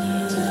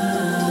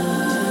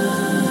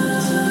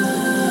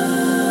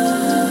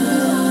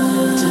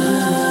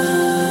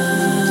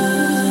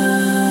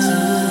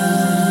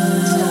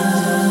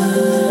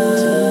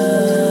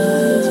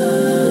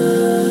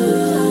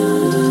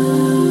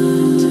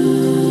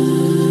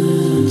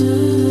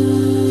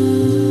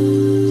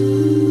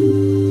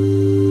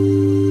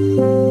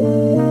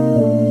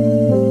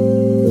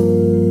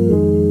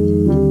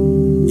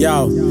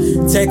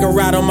 Take a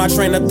ride on my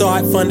train of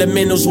thought.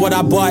 Fundamentals, what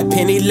I bought,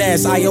 penny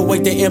less. I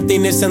await the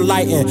emptiness and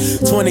lighten.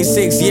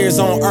 26 years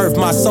on earth,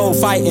 my soul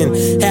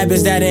fighting.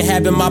 Habits that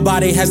inhabit my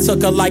body has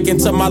took a liking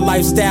to my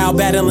lifestyle.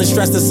 Battling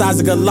stress the size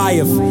of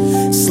Goliath.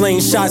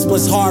 Slingshots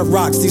plus hard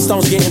rocks, these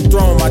stones getting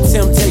thrown. My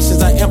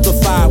temptations are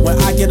amplified when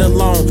I get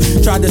alone.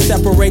 Tried to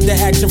separate the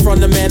action from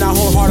the man. I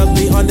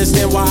wholeheartedly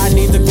understand why I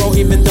need to grow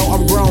even though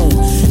I'm grown.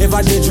 If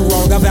I did you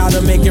wrong, I vow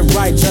to make it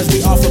right. Judge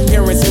me off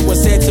appearance, it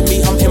was said to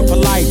me I'm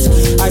impolite.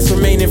 Ice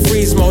remain in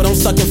freeze mode, I'm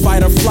stuck in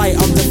fight or flight.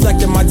 I'm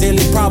deflecting my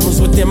daily problems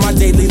within my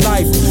daily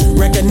life.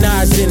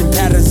 Recognizing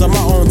patterns of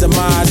my own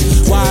demise.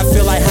 Why I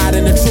feel like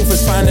hiding the truth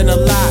is finding a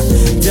lie.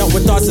 Dealt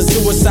with thoughts of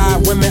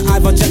suicide, women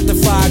I've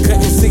objectified.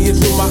 Couldn't see it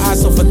through my eyes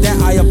so for that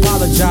I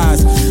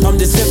apologize. I'm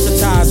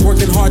desensitized,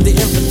 working hard to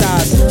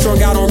empathize.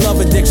 Strung out on love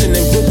addiction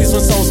and groupies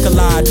when souls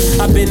collide.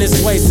 I've been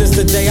this way since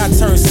the day I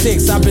turned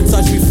 6. I've been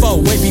touched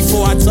before, way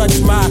before I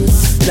touched my.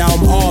 Now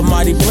I'm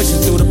almighty, pushing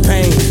through the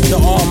pain. The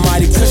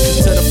almighty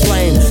pushes to the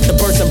flame. The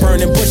bursts and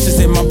burning bushes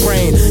in my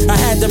brain. I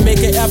had to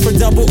make an effort,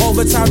 double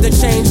overtime to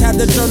change. Had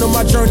to journal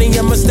my journey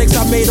and mistakes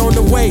I made on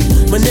the way.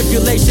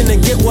 Manipulation to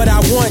get what I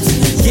want.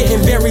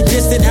 Getting very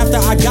distant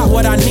after I got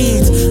what I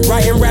need.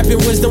 Writing,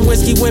 rapping, wisdom,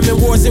 whiskey, women,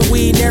 wars, and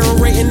weed.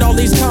 Narrating all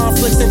these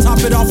conflicts and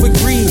top it off with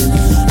greed.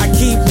 I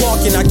keep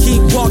walking, I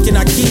keep walking,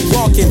 I keep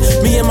walking.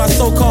 Me and my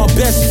so-called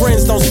best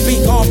friends don't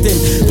speak often.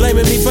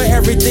 Blaming me for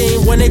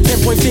everything when they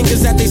pinpoint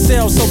fingers at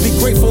themselves. So be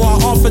grateful I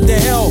offered the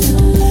help.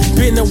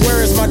 Being aware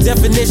is my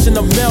definition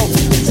of melt.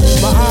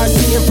 My eyes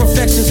see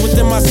imperfections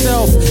within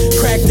myself.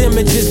 Cracked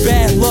images,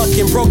 bad luck,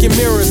 and broken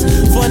mirrors.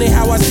 Funny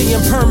how I see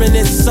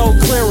impermanence so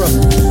clearer.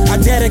 I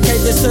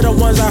dedicate this to the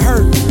ones I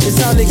hurt. It's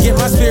time to get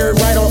my spirit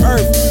right on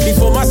earth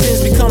before my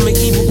sins become an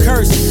evil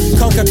curse.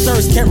 Conquer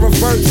thirst, can't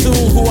revert to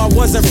who I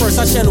was at first.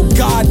 I channel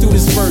God through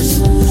this verse.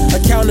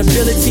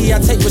 Accountability, I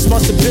take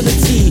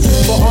responsibility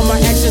for all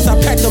my actions. I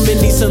pack them in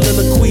these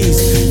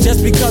soliloquies.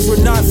 Just because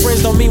we're not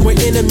friends don't mean we're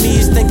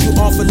enemies. Thank you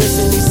all for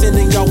listening,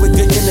 sending y'all with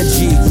good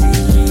energy.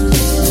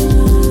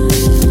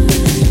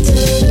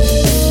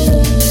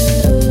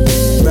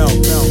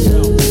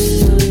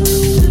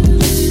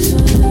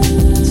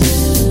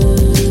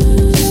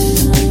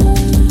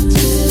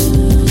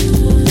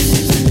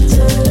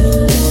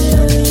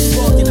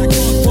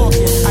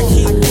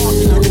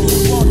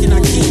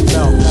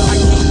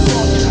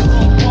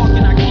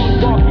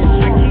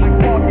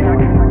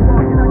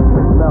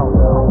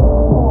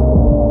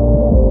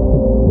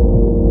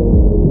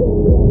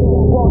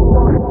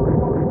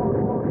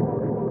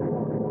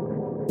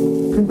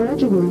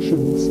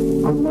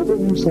 Congratulations on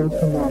loving yourself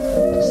enough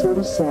to set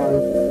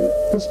aside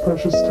this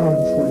precious time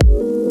for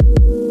you.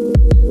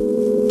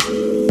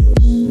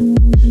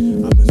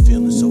 I've been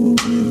feeling so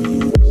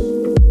oblivious.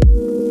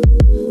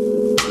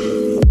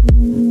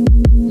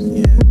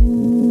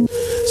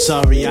 Yeah.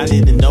 Sorry, I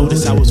didn't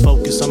notice I was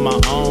focused on my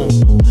own.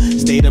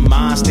 State of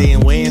mind,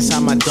 staying way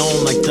inside my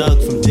dome like Doug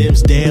from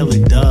Dimsdale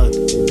and Doug.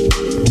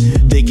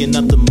 Digging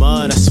up the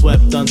mud, I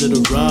swept under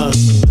the rug.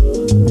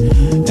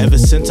 Ever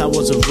since I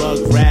was a rug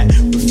rat,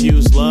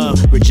 refused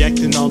love,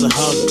 rejecting all the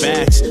hug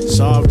backs.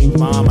 Sorry,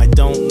 mom, I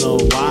don't know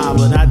why,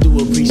 but I do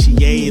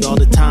appreciate all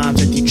the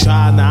times that you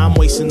tried. Now I'm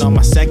wasting all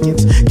my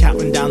seconds,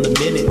 counting down the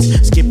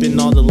minutes, skipping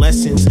all the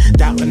lessons,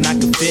 doubting I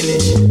could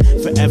finish.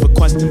 Forever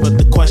question, but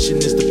the question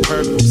is the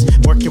purpose.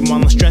 Working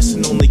while I'm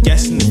stressing, only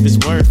guessing if it's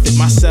worth it.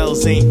 My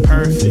cells ain't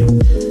perfect,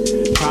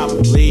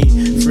 probably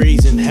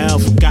freezing hell,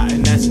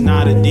 forgotten that's an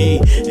oddity.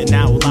 An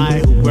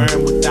outlier who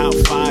burned without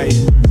fire.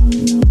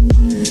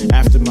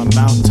 After my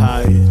mouth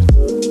tired.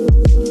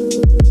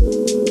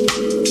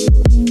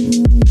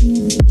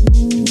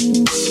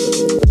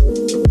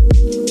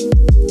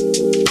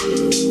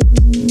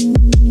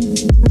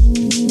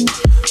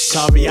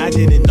 Sorry, I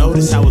didn't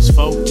notice I was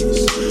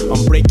focused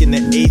on breaking the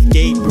 8th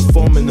gate,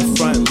 performing the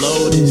front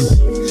lotus.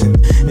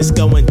 It's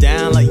going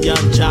down like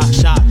young Jock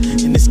Shot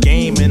in this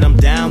game, and I'm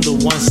down to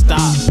one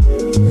stop.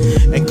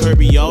 And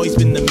Kirby always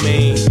been the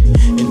main,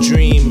 and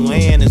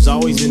Dreamland has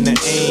always been the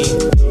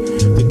aim.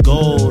 The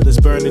gold is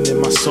burning in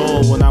my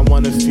soul when I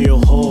wanna feel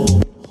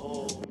whole.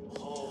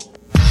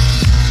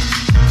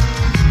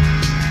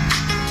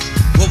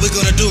 What we're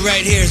gonna do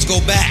right here is go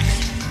back,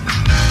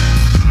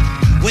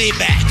 way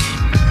back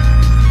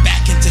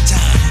into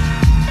time.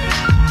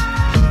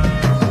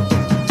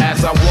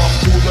 As I walk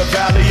through the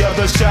valley of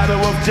the shadow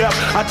of death,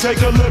 I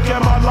take a look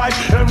at my life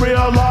and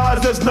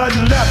realize there's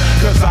nothing left.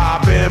 Cause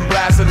I've been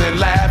blasting and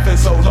laughing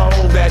so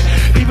long that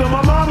even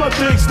my mama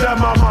thinks that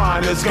my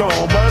mind is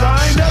gone. But I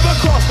ain't never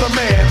crossed a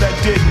man that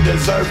didn't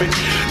deserve it.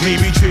 Me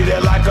be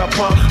treated like a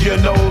punk, you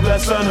know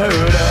that's unheard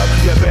of.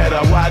 You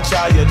better watch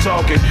how you're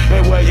talking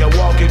and where you're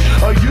walking,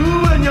 or you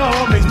and your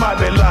homies might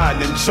be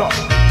lying in chalk.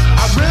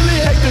 I really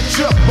hate the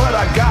trip, but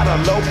I gotta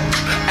low.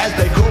 As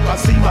they go, I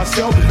see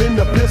myself in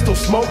the pistol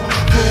smoke.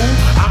 Fool,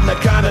 I'm the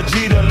kind of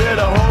G the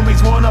little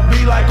homies wanna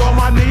be like, on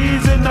my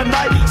knees in the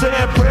night,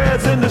 saying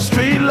prayers in the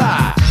street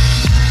light.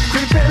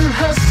 Creeping,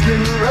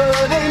 hustling,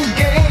 running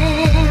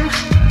game.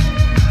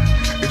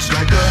 It's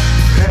like a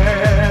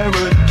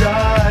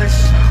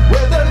paradise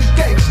where the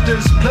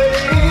gangsters play.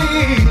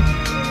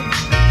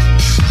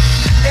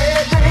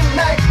 Every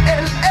night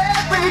and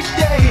every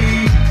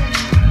day.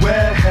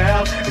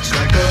 Well, it's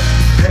like a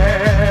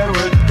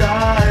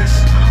paradise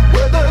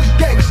where the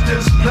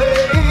gangsters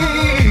play.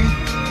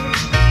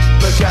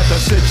 Look at the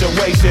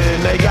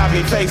situation they got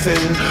me facing.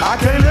 I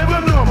can't live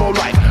a normal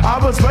life, I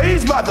was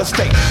raised by the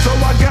state, so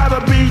I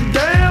gotta be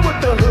down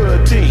with the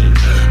hood team.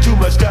 Too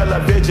much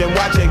television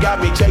watching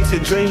got me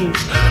chasing dreams.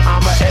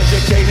 I'm an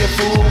educated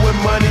fool with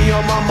money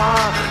on my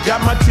mind.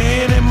 Got my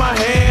tin in my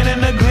hand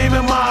and a gleam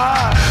in my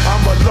eye.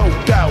 I'm a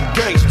low-down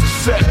gangster,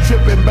 set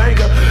tripping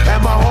banker,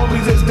 and my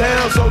homies is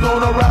down, so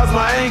don't arouse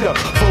my anger.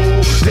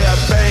 Fool,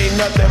 death ain't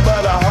nothing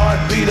but a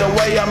heartbeat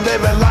away. I'm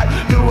living life,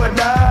 do or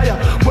die.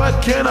 what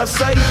can I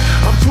say?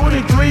 I'm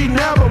 23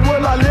 now, but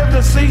will I live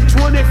to see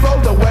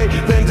 24? The way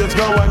things is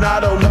going, I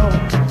don't know.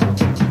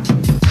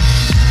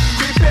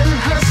 We've been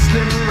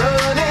hustling,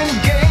 running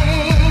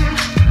game.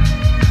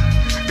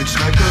 It's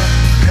like a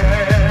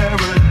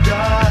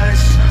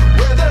paradise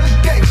where the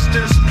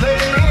gangsters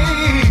play.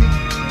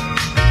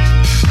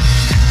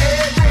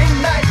 Every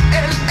night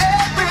and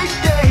every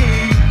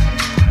day.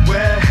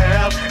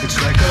 Well, it's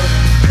like a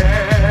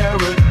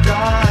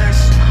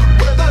paradise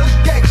where the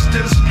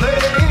gangsters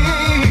play.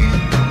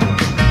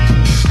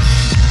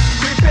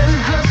 We've been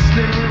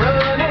hustling,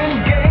 running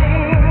game.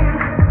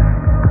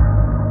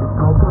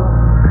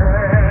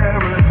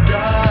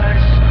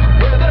 Paradise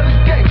where the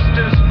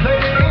gangsters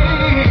play.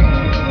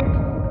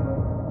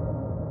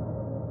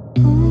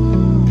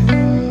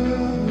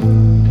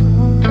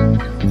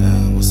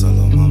 What's up,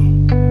 little mama?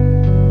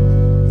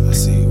 I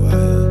see you out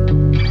here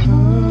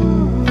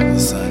in the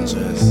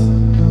sundress.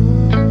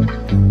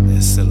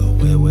 That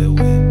silhouette,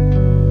 wet.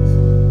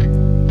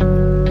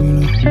 You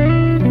know,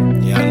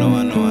 yeah, I know.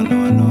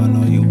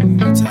 You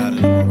tired of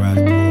them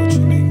erotic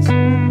poetry niggas.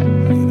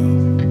 You know,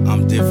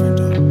 I'm different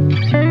though.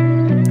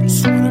 I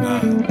swear to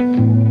God,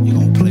 you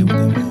gon' play with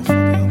that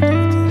motherfucker. I'm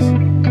through with this.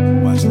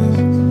 Watch this.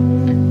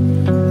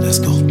 Let's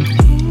go.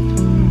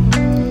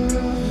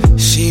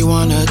 She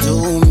wanna do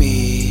me.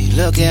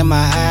 Look in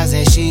my eyes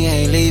and she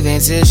ain't leaving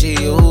till she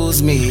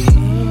use me.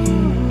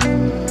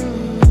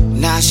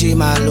 Now she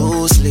my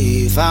loose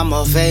leaf. I'm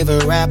her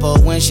favorite rapper.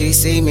 When she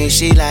see me,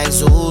 she like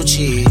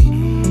Zucci.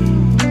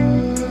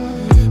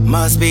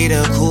 Must be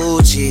the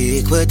cool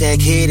chick. Put that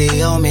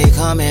kitty on me,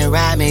 come and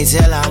ride me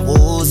till I'm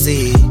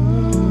woozy.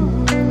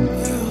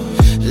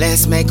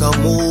 Let's make a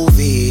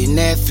movie,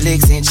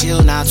 Netflix and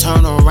chill. Now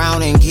turn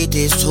around and get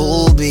this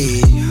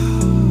Tubi.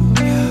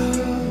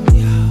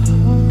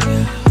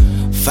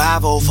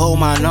 504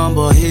 my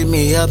number, hit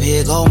me up,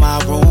 here go my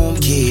room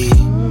key.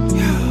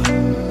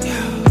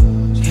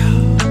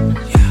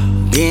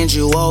 Bend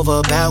you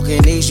over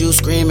balconies, you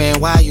screaming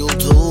while you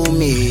do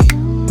me.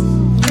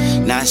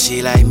 Now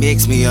she like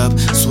mix me up,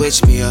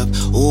 switch me up.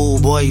 Ooh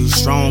boy you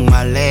strong,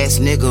 my last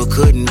nigga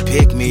couldn't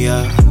pick me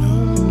up.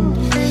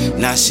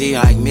 Now she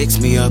like mix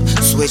me up,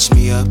 switch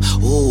me up.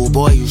 Ooh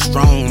boy you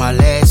strong, my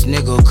last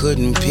nigga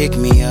couldn't pick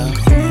me up.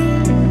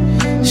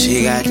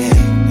 She got that,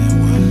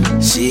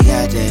 she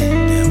got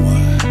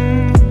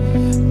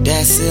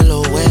that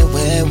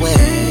silhouette, wet.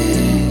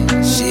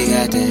 She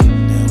got that,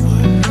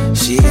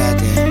 she got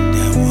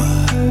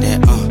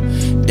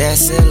that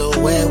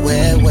silhouette,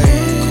 wet.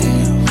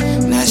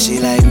 Now she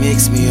like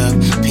mix me up,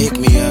 pick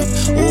me up.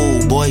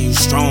 Ooh boy you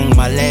strong,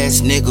 my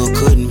last nigga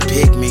couldn't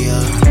pick me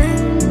up.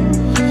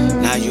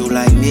 Now you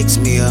like mix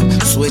me up,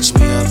 switch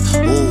me up.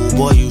 Ooh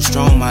boy you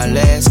strong, my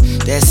last.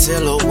 That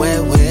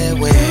silhouette, wet.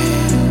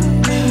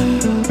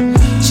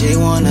 She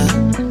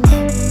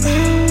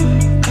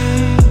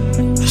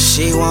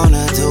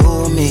wanna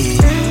do me.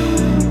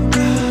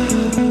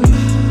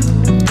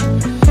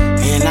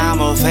 And I'm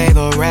her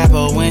favorite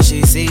rapper. When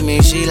she see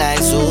me, she like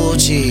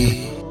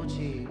Zucci.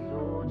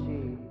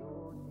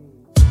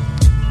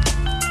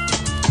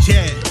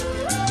 Yeah.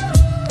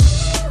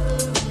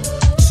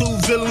 Two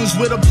villains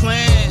with a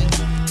plan.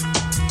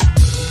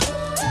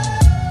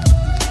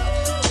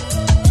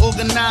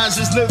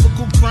 Organizers,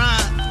 lyrical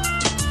crime.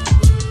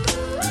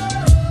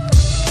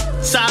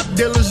 Top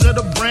dealers of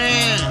the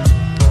brand.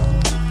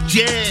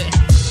 Yeah,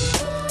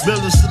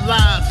 villains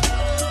alive.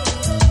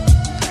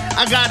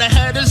 I gotta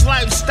have this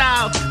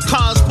lifestyle.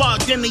 Cars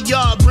parked in the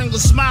yard, bring a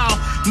smile.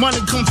 Money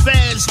come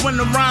fast when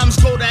the rhymes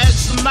go the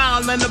extra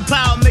mile. And the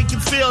power make you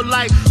feel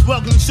like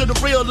welcome to the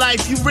real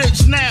life. You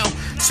rich now.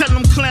 Tell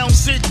them clowns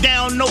sit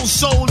down, no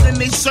soul in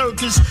they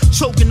circus.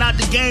 Choking out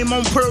the game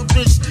on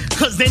purpose.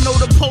 Cause they know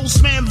the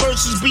postman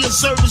versus be a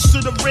service to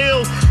the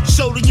real.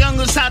 Show the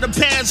youngers how to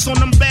pass on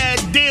them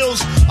bad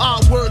deals.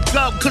 Artwork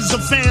up cause the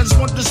fans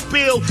want to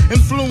spill.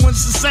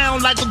 Influence the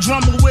sound like a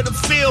drummer with a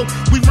feel.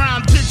 We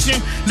rhyme pitching,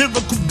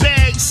 lyrical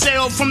bag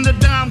sale from the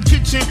dime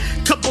kitchen.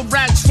 Couple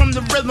racks from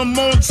the rhythm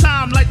on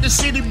time like the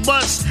city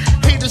bus.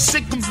 Haters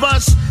sick of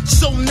us,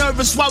 so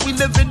nervous while we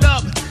live it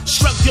up.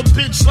 Struck your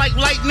bitch like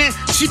lightning,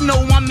 she know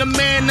I'm the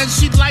man and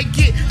she like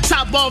it.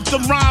 Top off the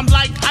rhyme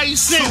like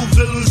icing. Two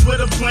villains with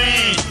a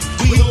plan,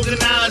 we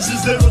organize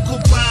this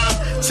lyrical crime.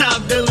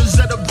 Top dealers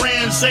of the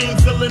brand, same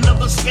feeling of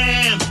a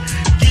scam.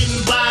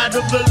 Getting by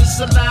the villains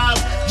alive,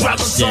 drop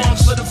a song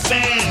for the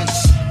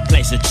fans.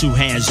 Placing two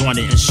hands on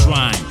it,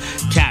 enshrine.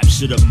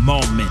 Capture the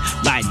moment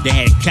like they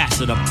had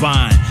captured a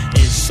bind.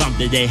 It's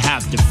something they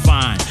have to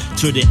find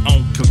to their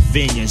own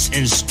convenience.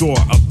 In store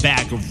a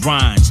bag of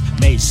rhymes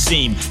may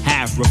seem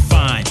half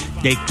refined.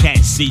 They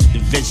can't see the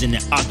vision,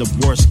 in other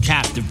words,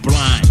 captive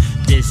blind.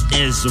 This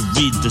is a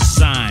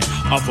redesign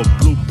of a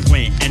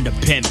blueprint, and the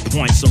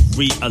pinpoints are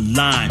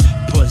realigned.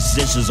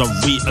 Positions are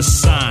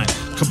reassigned.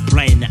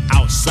 Complaining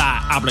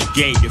outside,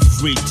 obligated,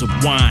 free to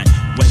whine.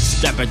 When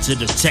stepping to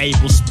the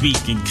table,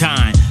 speaking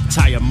kind.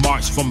 Tire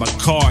marks from a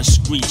car,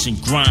 screech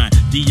and grind.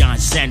 Deion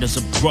Sanders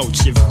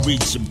approach if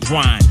reaching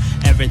prime.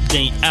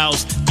 Everything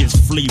else gets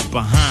flee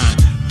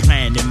behind.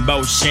 plan in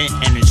motion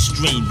and a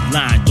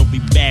streamline. Don't be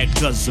bad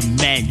cause a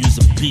man use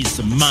a peace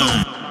of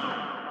mind.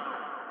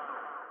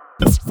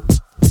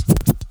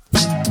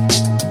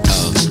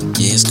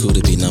 Yeah, it's cool to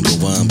be number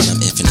one, but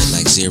I'm infinite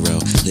like zero.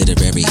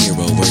 Literary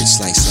hero, words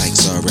like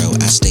Zorro.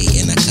 I stay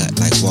in a cut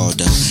like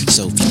Waldo.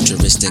 So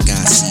futuristic,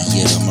 I see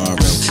you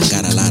tomorrow.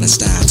 Got a lot of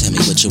style, tell me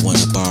what you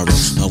wanna borrow.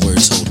 My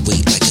words hold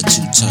weight like a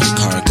 2-ton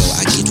cargo.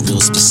 I get real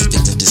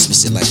specific and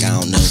dismiss it like I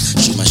don't know.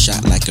 Shoot my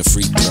shot like a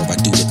free throw, I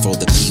do it for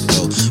the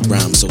people.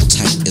 Rhyme so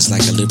tight, it's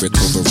like a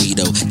lyrical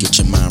burrito.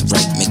 Get your mind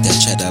right, make that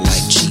cheddar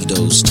like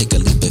Cheetos. Take a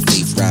leap of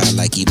faith, ride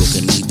like Evel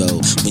Knievel.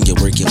 When you're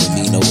working with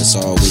me, know it's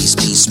always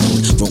beast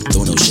mode. Won't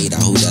throw no shade, I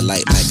hold that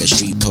light like a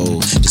street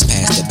pole. Just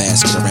pass the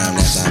basket around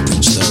after I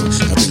preach though.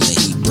 I bring the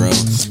heat, bro.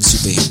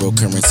 Superhero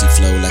currency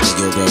flow like a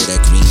euro.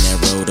 That green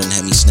arrow don't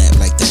have me snap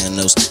like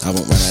Thanos. I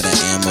won't run out of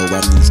ammo.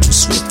 I move too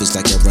swift, it's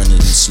like you're running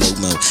in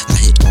slow-mo. I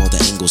hit all the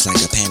angles like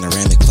a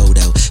panoramic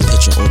photo.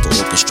 Picture over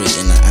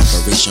orchestrating an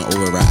operation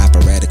or an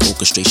operatic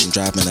orchestration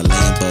driving a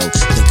Lambo.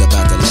 Think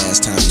about the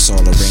last time you saw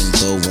a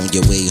rainbow on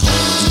your way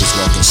home. You was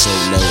walking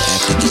solo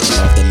after getting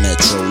off the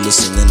metro.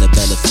 Listening to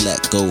Bella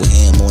Fleck go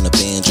ham on a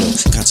banjo.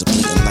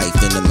 Contemplating life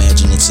and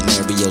imagining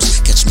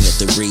scenarios. Catch me at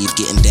the rave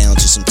getting down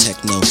to some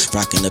techno.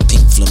 Rocking a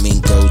pink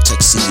flamingo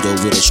tuxedo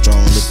with a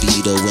strong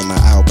libido. In my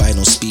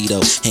albino speedo.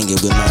 Hanging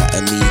with my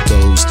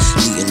amigos.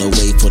 Leading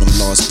away for them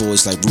lost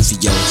boys like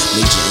Rufio.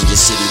 Major in your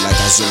city like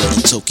Godzilla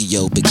in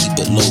Tokyo. But keep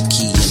it low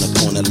key in the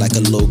corner like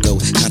a logo.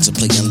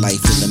 Contemplating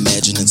life and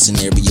imagining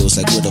scenarios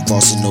like where the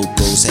false and no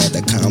goes. Had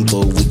a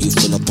combo where you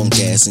fill up on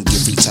gas and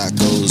get free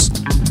tacos.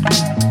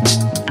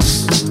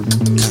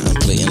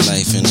 Contemplating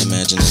life and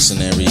imagining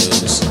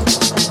scenarios.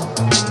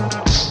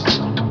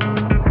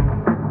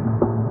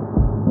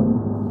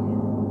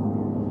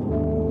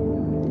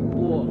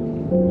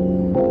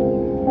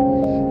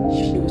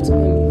 She was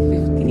only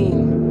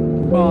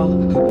 15. Raw. He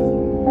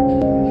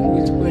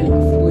was only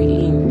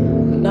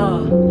 14. Nah.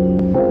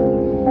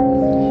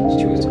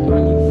 She was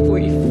only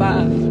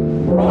 45.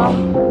 Raw. He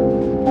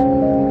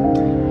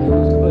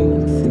was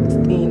only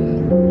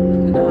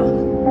 16. Nah.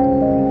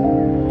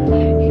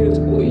 He was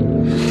only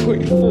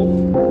 44.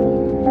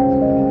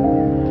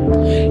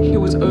 He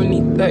was only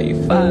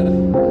 35.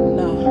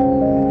 Nah.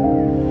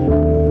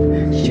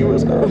 She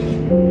was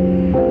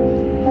only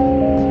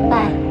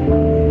 5.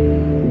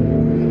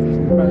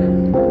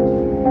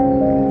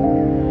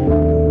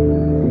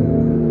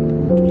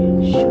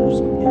 She was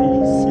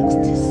only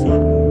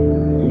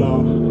 67. No.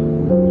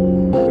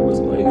 He was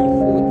only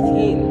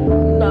 14.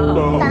 No.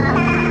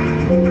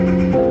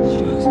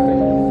 She was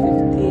only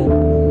 15.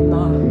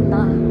 No.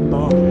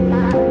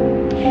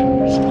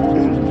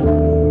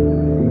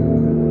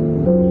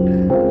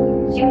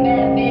 You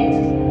bad bitch,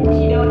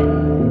 she know it.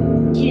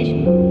 Kiss you,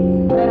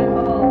 better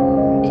call,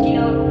 she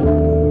know it.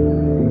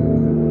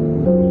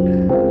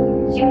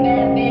 You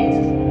bad bitch,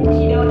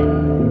 she know it.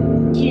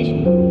 Kiss you.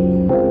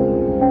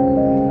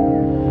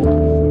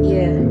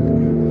 Yeah.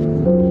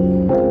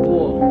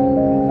 War.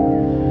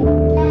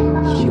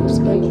 She was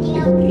only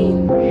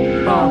 15.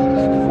 Raw.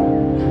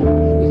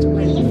 He was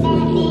only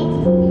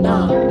 14.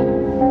 Nah.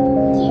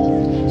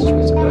 She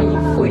was only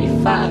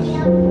 45.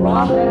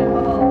 Raw.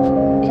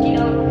 He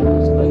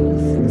was only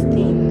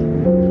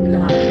 16.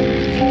 Nah.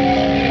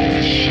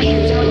 She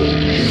was only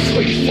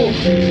 44.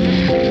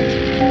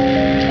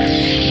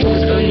 He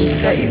was only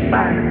 35.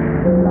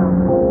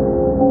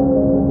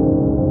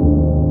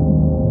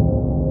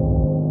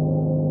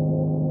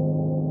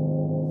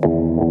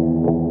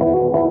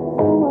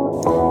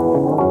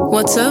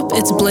 What's up?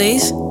 It's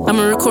Blaze. I'm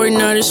a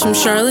recording artist from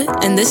Charlotte,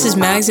 and this is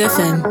Mags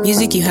FM,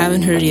 music you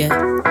haven't heard yet.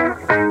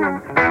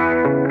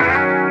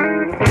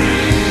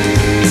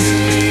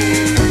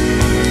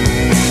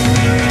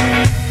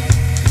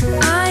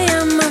 I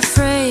am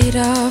afraid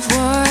of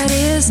what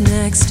is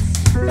next.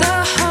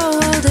 The whole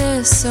world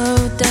is so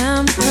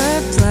damn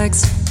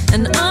perplexed.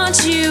 And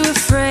aren't you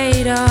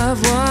afraid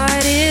of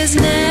what is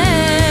next?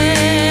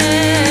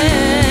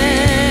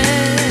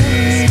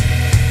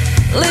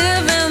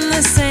 Living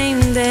the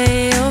same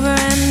day over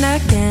and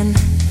again,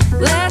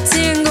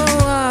 letting go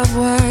of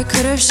what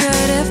could have,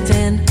 should have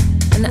been.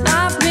 And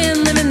I've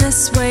been living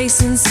this way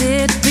since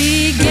it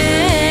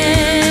began.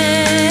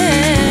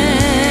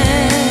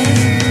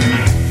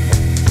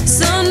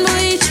 Sun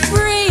bleach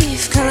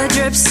brief, color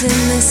drips in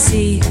the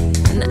sea.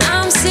 And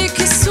I'm sick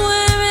of